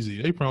crazy.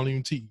 They probably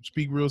even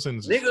speak real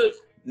sentences.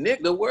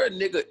 Nigga, the word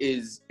nigga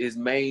is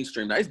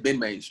mainstream. Now, it's been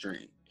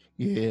mainstream.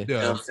 Yeah. You know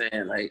Yeah, what I'm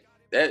saying? Like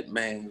that,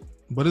 man.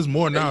 but it's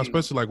more now, Hey.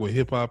 especially like with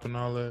hip hop and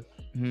all that.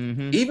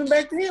 Mm-hmm. Even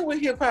back then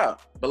with hip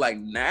hop, but like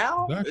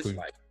now, Exactly. it's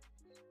like.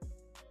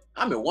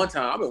 I remember one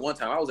time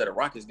I was at a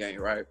Rockets game,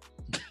 right?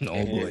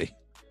 Oh boy.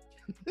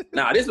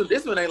 Nah, this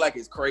one ain't like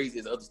as crazy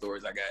as other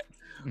stories I got.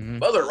 Mhm.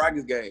 But I was at a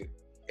Rockets game,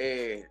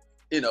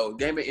 and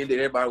game had ended.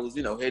 Everybody was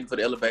heading for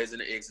the elevators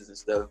and the exits and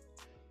stuff,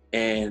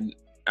 and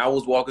I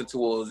was walking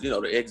towards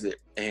the exit,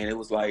 and it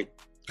was like,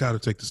 Gotta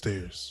take the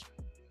stairs.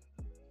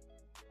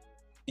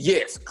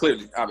 yes,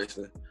 clearly,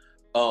 obviously.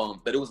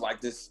 But it was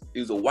like this. It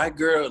was a white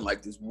girl and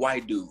like this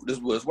white dude. This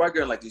was white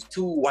girl and like these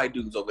two white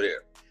dudes over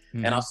there.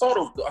 Mhm. And I saw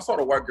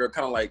the white girl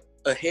kind of like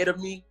ahead of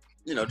me.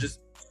 Just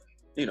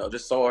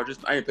saw her.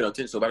 I didn't pay no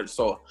attention, but I just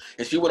saw her.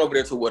 And she went over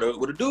there to where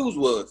the dudes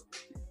was.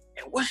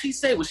 And what she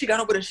said when she got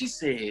over there, she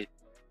said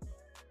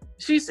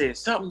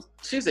something.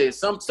 She said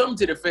something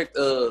to the effect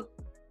of,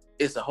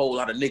 "It's a whole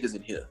lot of niggas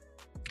in here,"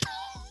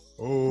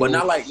 Oh, but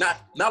not like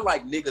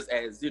niggas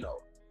as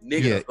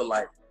niggas, Yeah. but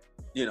like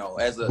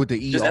as a With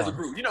the just as a ER.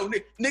 group.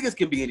 Niggas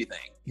can be anything.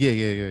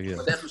 Yeah.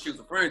 But that's what she was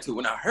referring to.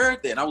 When I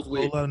heard that, I was a whole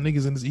with lot of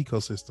niggas in this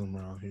ecosystem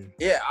around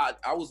here.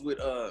 I was with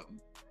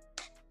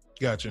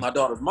Gotcha. my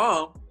daughter's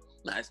mom.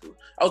 Nah, that's cool.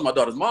 I was my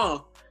daughter's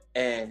mom,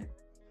 and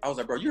I was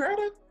like, "Bro, you heard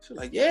her?" She's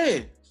like, "Yeah."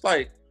 It's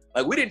like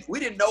we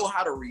didn't know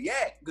how to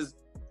react because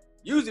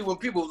usually when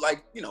people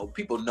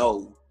people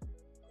know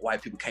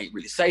white people can't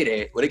really say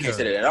that, well, they can't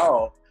say that at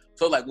all.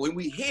 So like when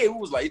we hear, it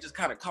was like it just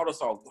kind of caught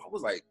us off. I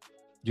was like,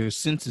 Your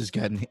senses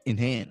got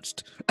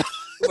enhanced.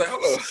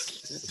 hold on.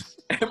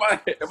 Am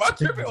I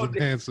tripping on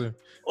this? Answer.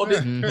 On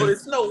this, Mhm. on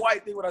this Snow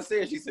White thing? What I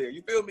said, she said.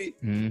 You feel me?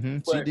 Mm-hmm.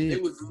 She But did.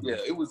 it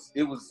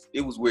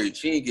was weird.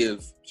 She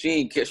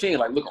ain't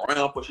like look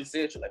around for. She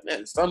said, she's like,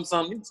 man, some a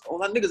whole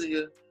lot of niggas in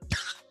here.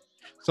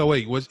 So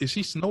wait, is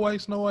she Snow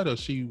White, or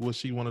was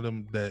she one of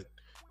them that,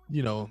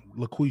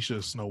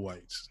 LaQuisha Snow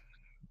Whites?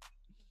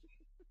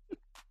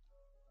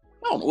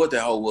 I don't know what the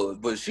hell was,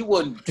 but she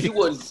wasn't a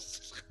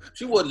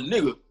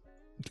nigga.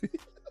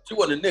 She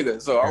wasn't a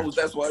nigga. So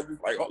that's why I was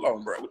like, hold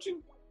on, bro, what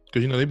you?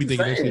 Because they be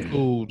thinking that shit Saying.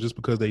 cool just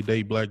because they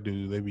date black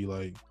dudes. They be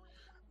like,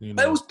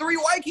 There was 3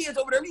 white kids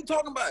over there. What are you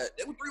talking about?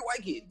 There were 3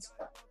 white kids.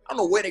 I don't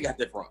know where they got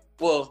that from.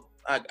 Well,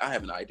 I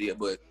have an idea,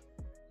 but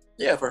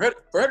yeah, for her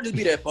to just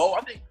be that bold,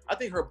 I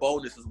think her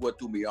boldness is what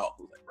threw me off.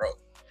 I was like, bro,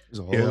 There's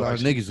a whole lot of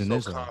niggas in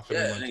this. so one.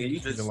 confident, Yeah, like, nigga, you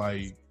can, just-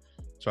 like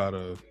try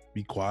to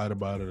be quiet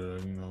about it, or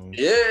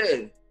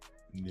yeah.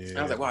 yeah.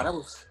 I was like, wow, that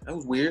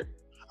was weird.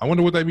 I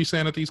wonder what they be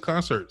saying at these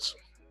concerts,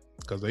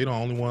 because they the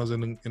only ones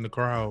in the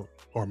crowd,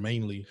 or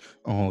mainly.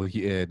 Oh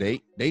yeah,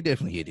 they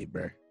definitely hit it,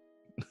 bro.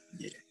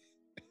 Yeah.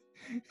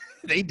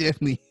 They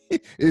definitely.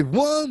 If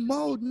one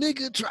more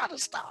nigga try to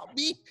stop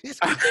me, it's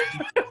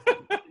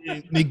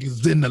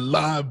Niggas in the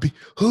lobby,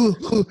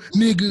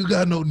 nigga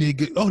got no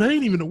nigga. Oh, that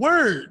ain't even a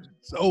word.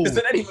 Oh, Is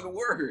that even a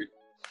word?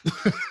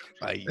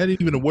 like that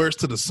ain't even the words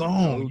to the no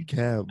song.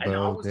 cap, I know,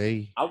 bro. I was-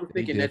 They I was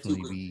thinking that too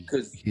definitely be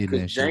because hitting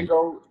that shit.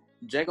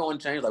 Django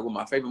Unchained, like one of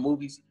my favorite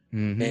movies.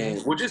 Mhm.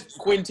 And just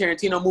Quentin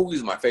Tarantino movies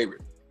is my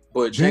favorite.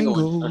 But Django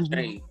Django.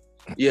 Unchained,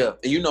 yeah.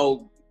 And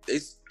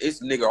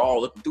it's nigga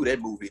all up and through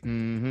that movie.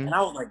 Mm-hmm. And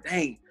I was like,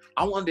 dang,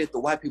 I wonder if the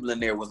white people in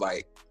there was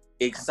like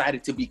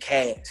excited to be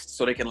cast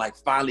so they can like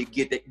finally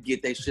get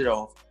their shit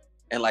off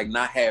and like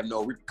not have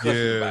no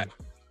repercussions about it.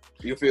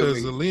 You feel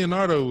Because me?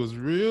 Leonardo was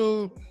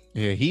real.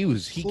 Yeah, he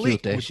killed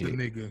slick that with shit.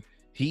 the nigga.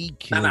 He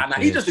killed Nah.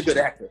 He's just a good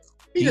actor.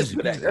 He's just a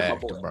good actor.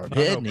 That's my boy. bro. I That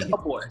know, That's nigga, my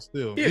boy.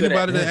 Still, He a good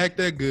anybody that actor. act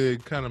that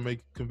good kind of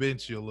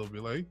convince you a little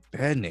bit. Like,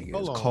 that nigga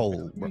Hold is on,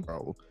 cold, man.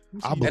 bro.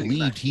 let I me see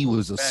believed he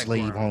was a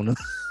slave background. owner.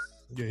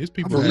 Yeah, his I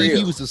people. For believe real.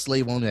 he was a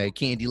slave owner at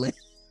Candyland.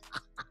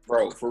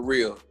 Bro, for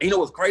real. And you know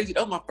what's crazy?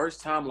 That was my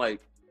first time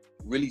like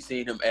really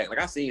seeing him act. Like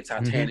I seen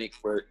Titanic,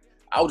 but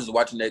I was just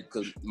watching that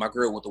because my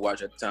girl wanted to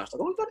watch at the time. She's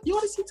like, "Oh, you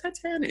want to see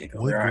Titanic?"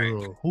 What All right.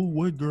 girl?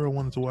 What girl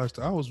wanted to watch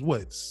that? I was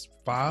what,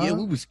 5? Yeah,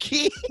 we was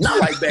kids. Not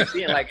like back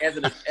then, like as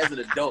an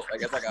adult,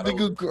 like as I got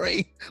older. Nigga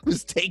Gray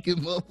was taking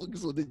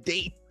motherfuckers on a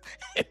date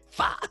at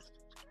 5.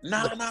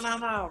 Nah.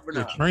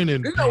 The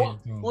training. You know,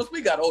 thing. once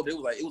we got older, it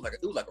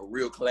was like a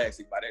real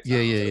classic by that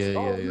time. Yeah.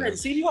 Oh, man,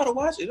 see, you ought to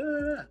watch it.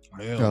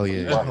 Hell, Oh,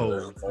 yeah. that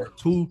whole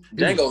two.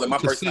 Django was like my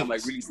two to first time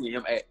like six. really seeing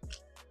him act.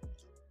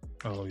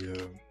 Oh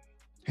yeah.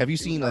 Have you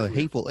seen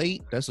Hateful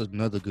Eight? That's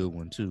another good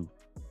one too,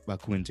 by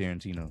Quentin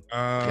Tarantino.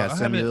 I Got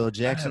Samuel L. have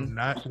Jackson.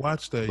 not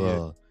watched that yet.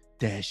 Bruh,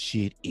 that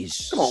shit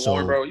is Come on, so.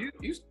 Warren, bro. You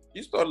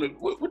started.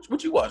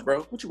 What you watch,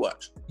 bro? What you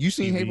watch? You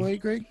seen TV. Hateful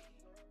Eight, Greg?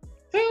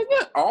 Hell yeah,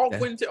 That-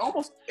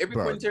 almost every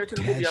Bro, Quentin Tarantino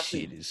movie that I've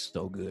shit seen. is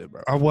so good,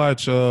 bro. I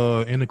watch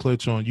In the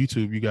Clutch on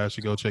YouTube. You guys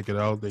should go check it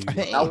out. They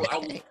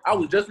I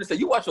was just gonna say,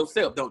 you watch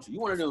yourself, don't you? You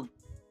one of them.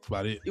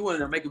 about it. You want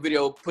to make a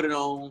video, put it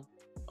on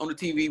the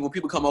TV when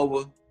people come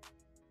over.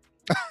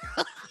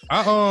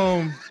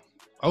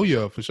 Oh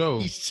yeah, for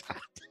sure. He shot-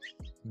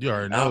 You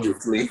already know.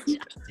 Obviously.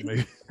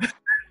 Make,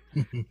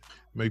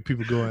 make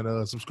people go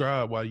and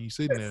subscribe while you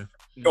sitting there.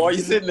 Oh, you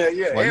sitting there?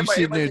 Yeah. While you Everybody-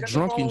 sitting there everybody got their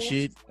drunk and phones.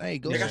 shit, hey,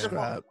 go They got their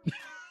subscribe.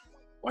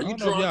 While I you don't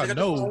know if drunk, y'all they got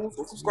know. their phones,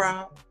 so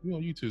subscribe. You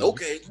on YouTube.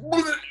 Okay.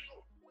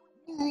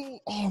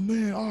 Oh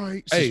man, all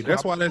right. Hey,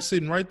 that's why that's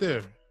sitting right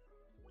there.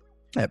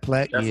 that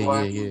plaque. That's Yeah,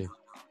 why- yeah.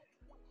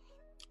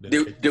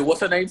 Did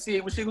what's her name see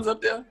it when she was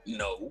up there?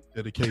 No.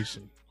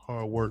 Dedication,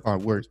 hard work.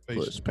 Hard work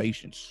Patience. plus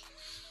patience.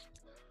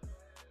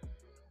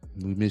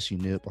 We miss you,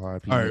 Nip.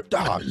 R.I.P. All right.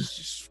 Dog, it's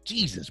just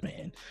Jesus,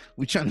 man.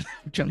 We trying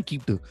to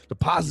keep the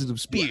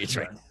positive spirits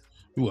right now.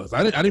 Who was?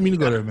 I didn't mean to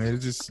go there, man.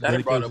 It's just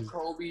That brought up dedication.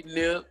 Kobe,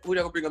 Nip. Who they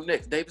gonna bring up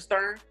next? David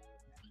Stern?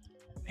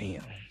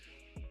 Damn.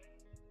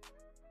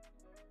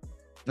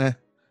 Yeah,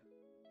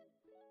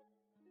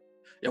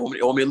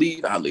 want me to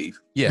leave? I'll leave.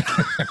 Yeah.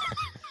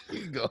 Here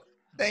you go.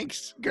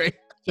 Thanks. Great.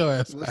 Your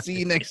ass. We'll see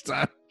you next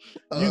time.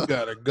 You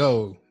gotta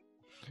go.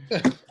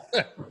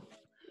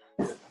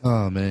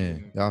 Oh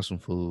man, y'all some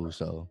fools.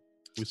 So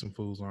We some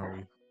fools, aren't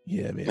we?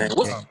 yeah, man. Man,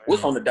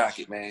 what's on the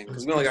docket, man?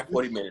 Because we only got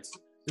 40 minutes.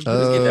 Let's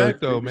Uh, get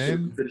back though,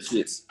 man. To the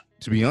shits.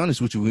 To be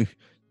honest with you,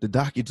 the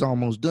docket's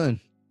almost done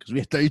because we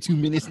have 32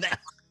 minutes now.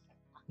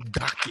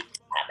 Docket.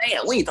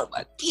 Damn, we ain't talking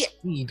about it.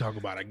 We ain't talk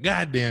about a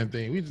goddamn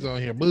thing. We just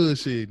on here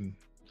bullshitting.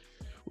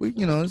 We,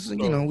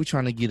 we're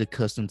trying to get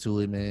accustomed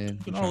to it, man.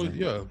 You We're know, trying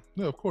to-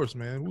 yeah, of course,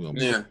 man. We gonna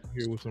be Yeah.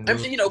 here with some. I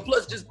real- mean,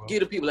 plus just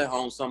give the people at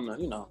home something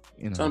to, you know.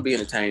 something to be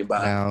entertained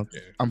by. Now,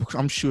 Yeah.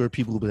 I'm sure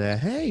people will be like,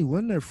 hey,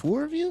 wasn't there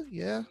 4 of you?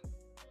 Yeah.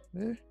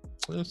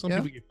 Well, some Yeah.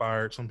 people get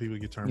fired, some people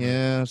get terminated.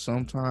 Yeah,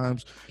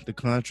 sometimes the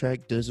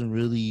contract doesn't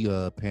really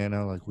pan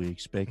out like we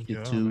expect it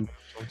Yeah, to.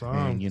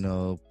 sometimes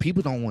And,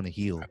 people don't want to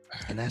heal.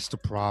 And that's the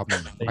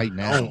problem They right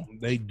now.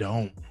 They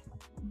don't.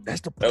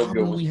 That's the That was a good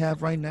problem one. we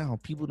have right now.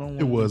 People don't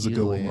want It was a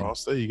good one, and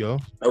Ross. There you go.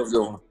 That was a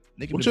good one.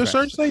 nigga What's been your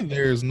shirt practicing. say?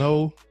 There's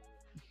no.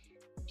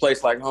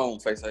 Place like home,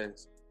 face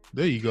ass.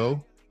 There you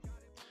go.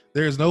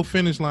 There's no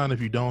finish line if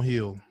you don't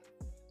heal.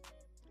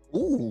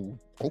 Ooh,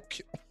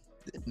 okay.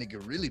 That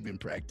nigga really been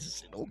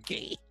practicing.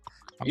 Okay.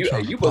 I'm You-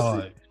 trying you to must-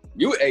 pod.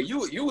 You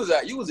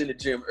was in the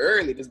gym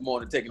early this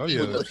morning taking Oh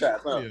putting yeah. up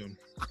shots. Huh? Yeah.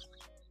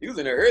 You was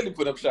in there early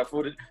putting up shots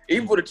for the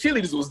even for the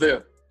cheerleaders was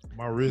there.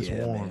 My wrist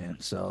Yeah, warm. man.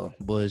 So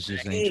boys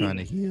just ain't trying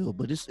to heal,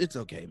 but it's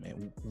okay,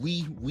 man.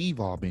 We've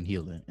all been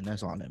healing, and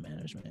that's all that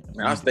matters, man.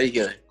 Man, I stay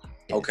here.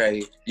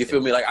 Okay, you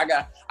feel me? Like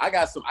I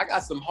got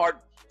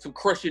some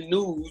crushing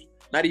news.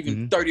 Not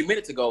even 30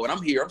 minutes ago, and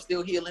I'm here. I'm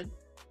still healing.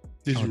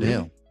 Did Oh you really?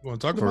 damn. You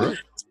want to talk For about real? it?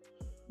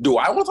 Do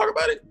I want to talk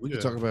about it? We can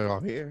Yeah. talk about it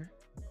off here.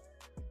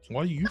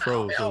 Why you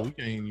froze? So we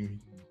can't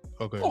even.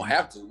 Okay. I don't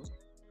have to.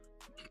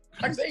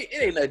 Like I say,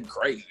 it ain't nothing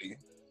crazy.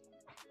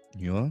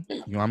 You know?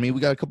 I mean,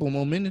 we got a couple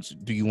more minutes.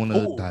 Do you want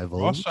to Ooh,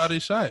 divulge? Ross shot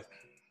his shot.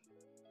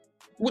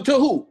 To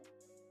who?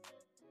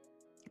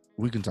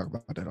 We can talk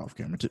about that off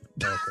camera too.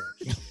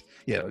 Okay.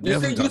 Yeah, You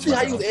see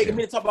how you was egging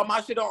me to talk about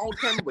my shit on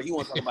camera, but you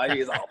want to talk about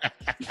his off.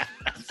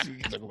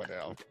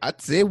 I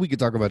said we could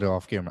talk about it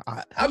off camera.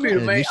 I be the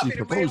main. I initially be the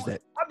main proposed one.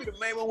 that. I be the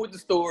main one with the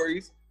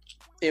stories,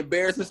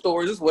 embarrassing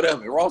stories, just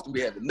whatever. Ross can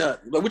be having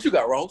nothing. Like, what you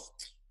got, Ross?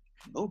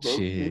 No, bro.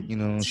 Shit, you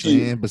know what I'm Shit.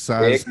 saying?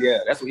 Besides, Yeah,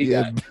 that's what he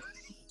got.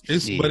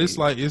 But it's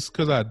like it's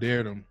because I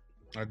dared him.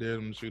 I dared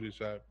him to shoot his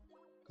shot.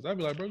 Cause I'd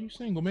be like, bro, you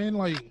single, man.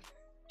 Like,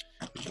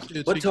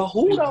 But to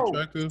who though?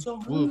 Attractive. To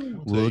We'll who?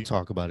 tell We'll you.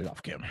 talk about it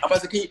off camera. I'm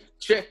about to keep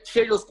share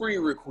your screen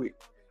real quick.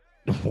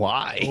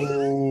 Why?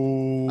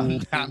 Oh, I'm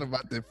down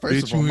about that.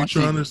 First bitch, of all, you my ain't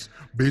trying shit,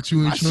 to. Bitch, you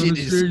my ain't trying shit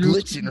to is share your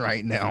glitching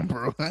right now,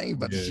 bro. I ain't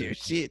about to Yeah. share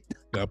shit.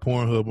 Got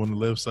Pornhub on the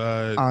left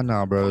side. Oh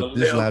no, bro. On the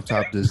This left.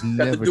 laptop does Got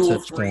never the dual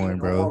touch screen. porn, One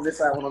bro. on this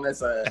side, one on that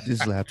side.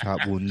 This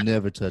laptop will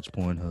never touch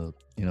Pornhub.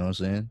 You know what I'm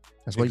saying?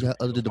 That's why you got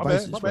other My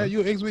devices. bad, my bro. bad.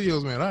 You an X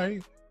videos man. All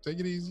right, take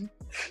it easy.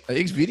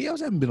 X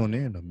videos haven't been on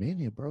there in a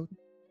minute, bro.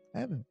 I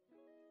haven't.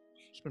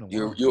 It's been a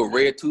while. You a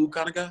red tube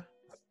kind of guy?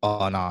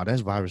 Oh nah,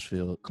 that's virus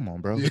filled. Come on,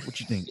 bro. Yeah. What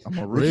you think? I'm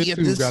a Red rookie at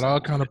Tube this. got all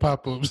kind of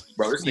pop ups.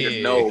 Bro, this nigga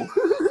Yeah. know.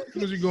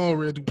 As you go on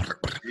Red Tube.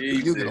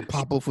 You gonna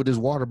pop up for this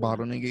water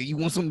bottle, nigga. You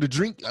want something to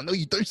drink? I know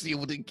you thirsty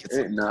over there. Get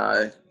some.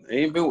 Nah,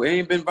 ain't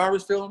been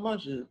virus filling my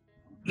shit.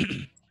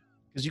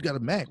 Cause you got a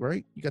Mac,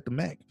 right? You got the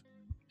Mac.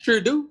 Sure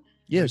do.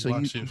 Yeah, so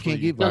Block you shit for can't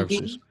you. get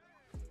viruses.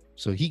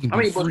 So he can I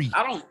be mean, but free.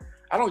 I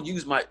don't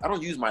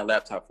use my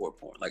laptop for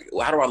porn. Like,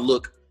 how do I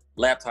look?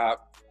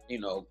 Laptop,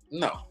 no.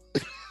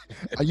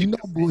 You know,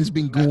 boys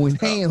been going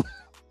ham.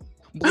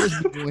 Boys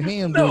been going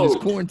ham during this No.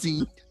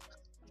 quarantine.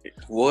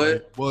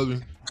 What? Boy,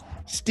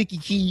 Sticky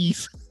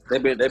keys. They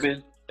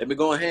been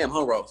going ham,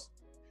 huh, Ross?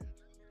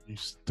 you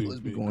Boys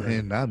stupid. been going man.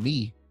 ham, not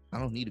me. I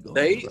don't need to go.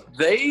 They ham,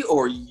 bro.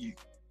 or you? You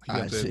I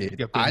got that- said you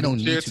got that I don't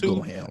chair need to too?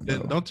 go ham, bro.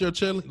 Don't your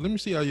chair? Let me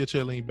see how your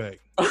chair lean back.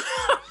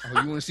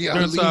 Oh, you want to see how I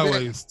Turn lean back?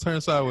 sideways. Turn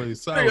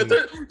sideways. Nigga,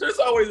 Sideways. there's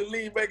always a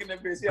lean back in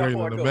that bitch. See how far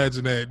Braylon, it goes.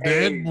 imagine that.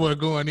 Hey. That boy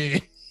going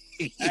in.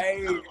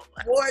 Hey,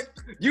 what?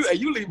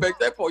 You lean back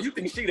that far. You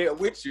think she there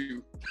with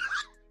you?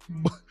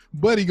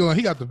 Buddy going.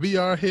 He got the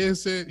VR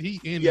headset.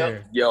 He in Yep.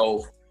 there.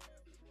 Yo.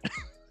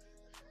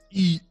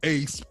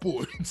 EA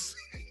Sports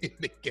in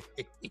the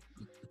game. You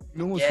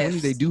know what's Yes. funny?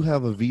 They do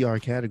have a VR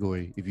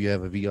category. If you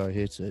have a VR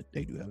headset,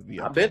 they do have a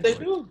VR. I bet they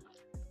category. do.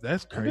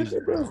 That's I bet crazy,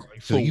 they bro. do.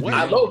 Like, So for you what?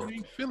 can- I know. You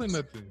ain't feeling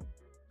nothing.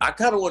 I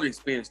kind of want to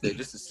experience that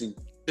just to see.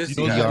 Just You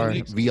to see know how what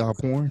it VR is. VR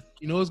porn.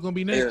 You know what's gonna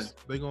be next?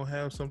 Yeah. They're gonna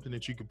have something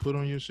that you can put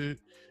on your shit,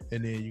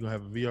 and then you're gonna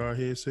have a VR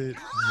headset. And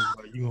it's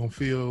like, you gonna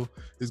feel.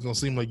 It's gonna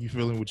seem like you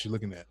feeling what you're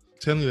looking at.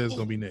 Tell me that's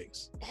gonna be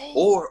next.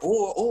 Or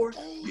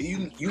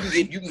you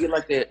can get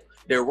like that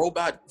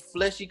robot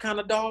fleshy kind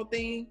of dog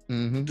thing.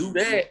 Mm-hmm. Do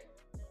that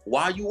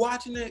while you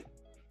watching it.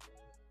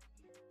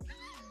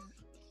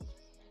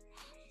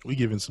 We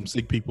giving some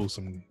sick people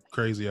some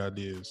crazy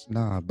ideas.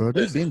 Nah, bro,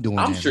 they've been doing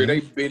I'm that. sure man.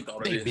 they've been thought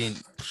of They've this.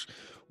 been,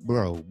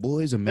 bro.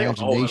 Boys' They on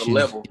a whole nother imagination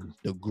level. is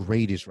the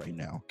greatest right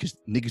now because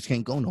niggas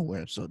can't go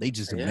nowhere, so they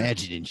just Yeah.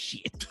 imagining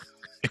shit.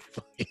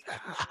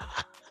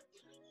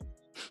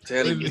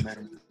 Telling you,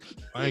 man.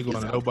 I ain't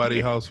going to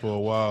nobody's house for a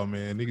while,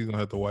 man. Niggas gonna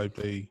have to wipe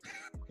they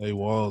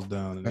walls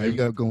down. And Now you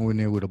gotta go in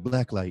there with a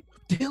black light.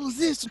 The hell is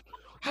this?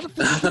 How the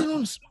fuck put it on?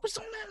 What's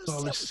on that?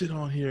 all this shit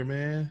on here,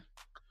 man.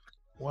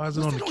 Why is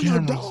it What's on that the on your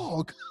camera?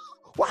 dog?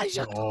 Why is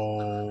your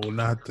Oh,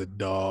 not the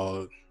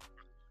dog.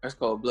 That's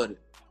cold blooded.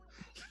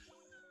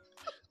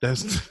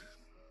 That's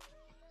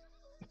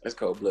That's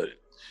cold blooded.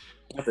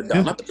 Not the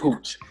dog, not the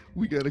pooch.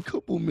 We got a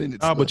couple minutes.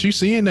 but left. you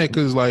seeing that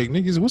because like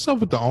niggas, what's up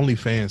with the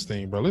OnlyFans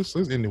thing, bro? Let's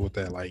end it with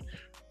that. Like,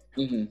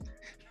 Mm-hmm.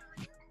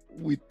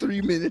 with 3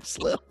 minutes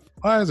left.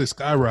 why is it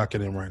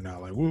skyrocketing right now?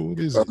 Like, what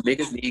is Bro, it?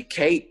 niggas need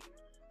cake.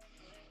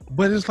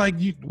 But it's like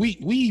we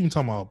even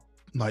talking about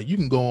like you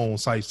can go on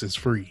sites that's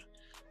free.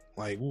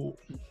 Like, We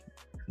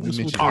what's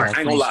mentioned with All all right, I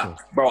ain't free gonna lie,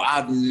 stuff. bro.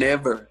 I've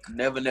never.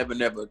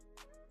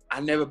 I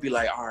never be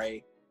like, all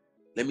right,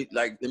 let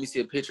me see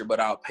a picture, but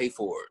I'll pay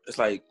for it. It's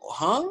like,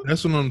 huh?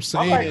 that's what I'm I'm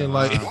saying.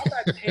 Like, why would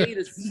I pay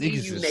to see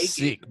Niggas you is naked?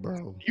 sick,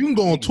 bro. you can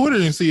go on Twitter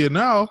and see it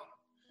now.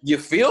 You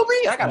feel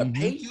me? I gotta Mhm.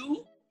 pay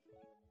you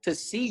to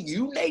see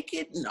you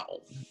naked? No.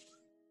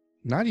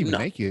 Not even No.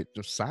 naked,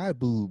 just side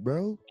boob,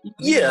 bro.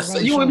 Yeah, so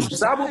you want me to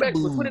Side cyber back for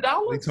boob. They $20?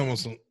 talking about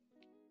some.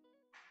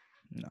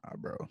 Nah,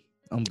 bro.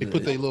 I'm They good.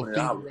 put their little feet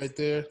 $20. right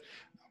there.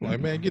 I'm like,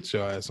 man, get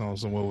your ass on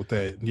somewhere with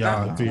that.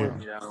 Nah, Y'all here.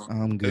 yeah.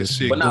 I'm good. That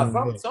shit But now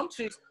going up. some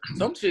chicks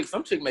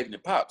making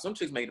it pop. Some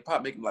chicks making it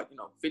pop, making like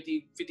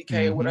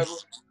 50K or Mhm. whatever.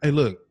 Hey,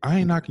 look, I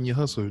ain't knocking your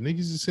hustle. If niggas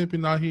is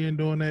simping out here and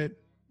doing that.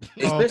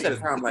 Especially at a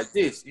time like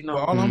this, But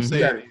all I'm Mhm.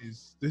 saying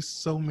is there's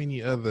so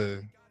many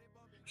other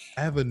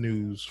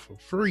avenues for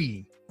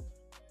free.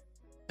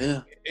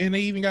 Yeah. And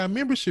they even got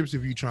memberships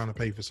if you trying to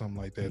pay for something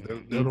like that.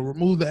 That'll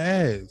remove the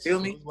ads. Feel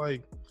So me? it's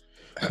like,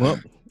 Well,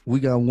 we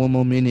got one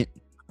more minute.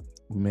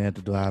 We may have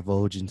to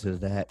divulge into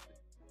that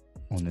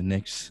on the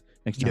next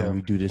time Yeah.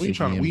 we do this we ain't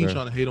trying again, to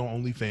bro. hate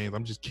on OnlyFans.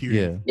 I'm just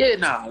curious. Yeah. Yeah,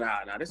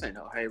 nah. This ain't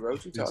no hey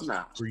road. You This talk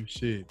nah. free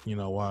shit. You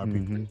know why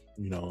Mhm.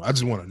 people, I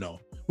just want to know.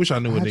 Wish I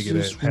knew a I nigga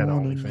that just had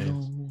wanna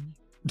OnlyFans.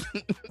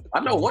 know. I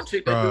know one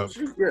chick that do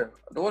Subscribe. shoot. Yeah,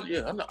 the one.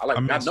 Yeah, I know. I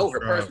mean, I know her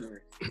subscribe.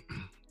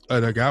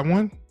 personally. I got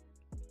one.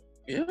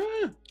 Yeah.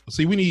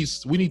 See, we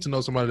need to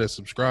know somebody that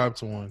subscribed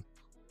to one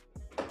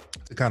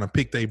to kind of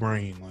pick their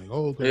brain. Like,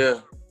 oh, okay.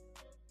 Yeah.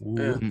 Ooh,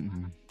 Yeah.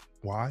 Mm-mm.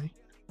 why?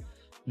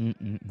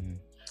 Mm-mm-mm.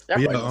 That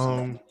Yeah,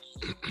 probably was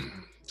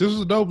this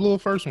was a dope little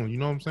first one. You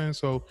know what I'm saying?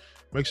 So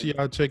make sure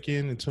y'all check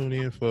in and tune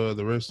in for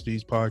the rest of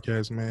these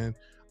podcasts, man.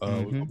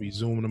 We're gonna be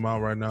zooming them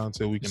out right now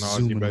until we can all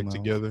Zooming get back them out.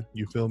 together.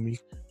 You feel me?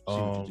 See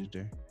what you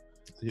did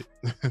there.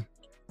 Yeah.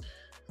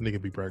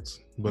 Nigga be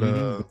practicing, but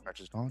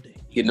Practiced all day.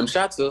 Getting them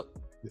shots up.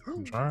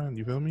 I'm trying.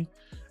 You feel me?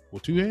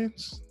 With 2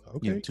 hands.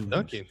 Okay, Yeah, 2 hands.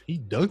 dunking. He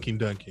dunking.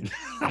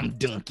 I'm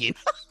dunking.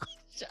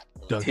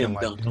 Dunking Tim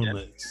like Duncan.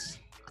 donuts.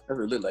 That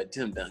really look like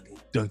Tim Duncan.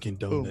 Dunkin'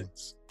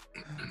 Donuts.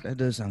 That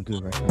does sound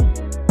good right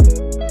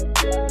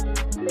now.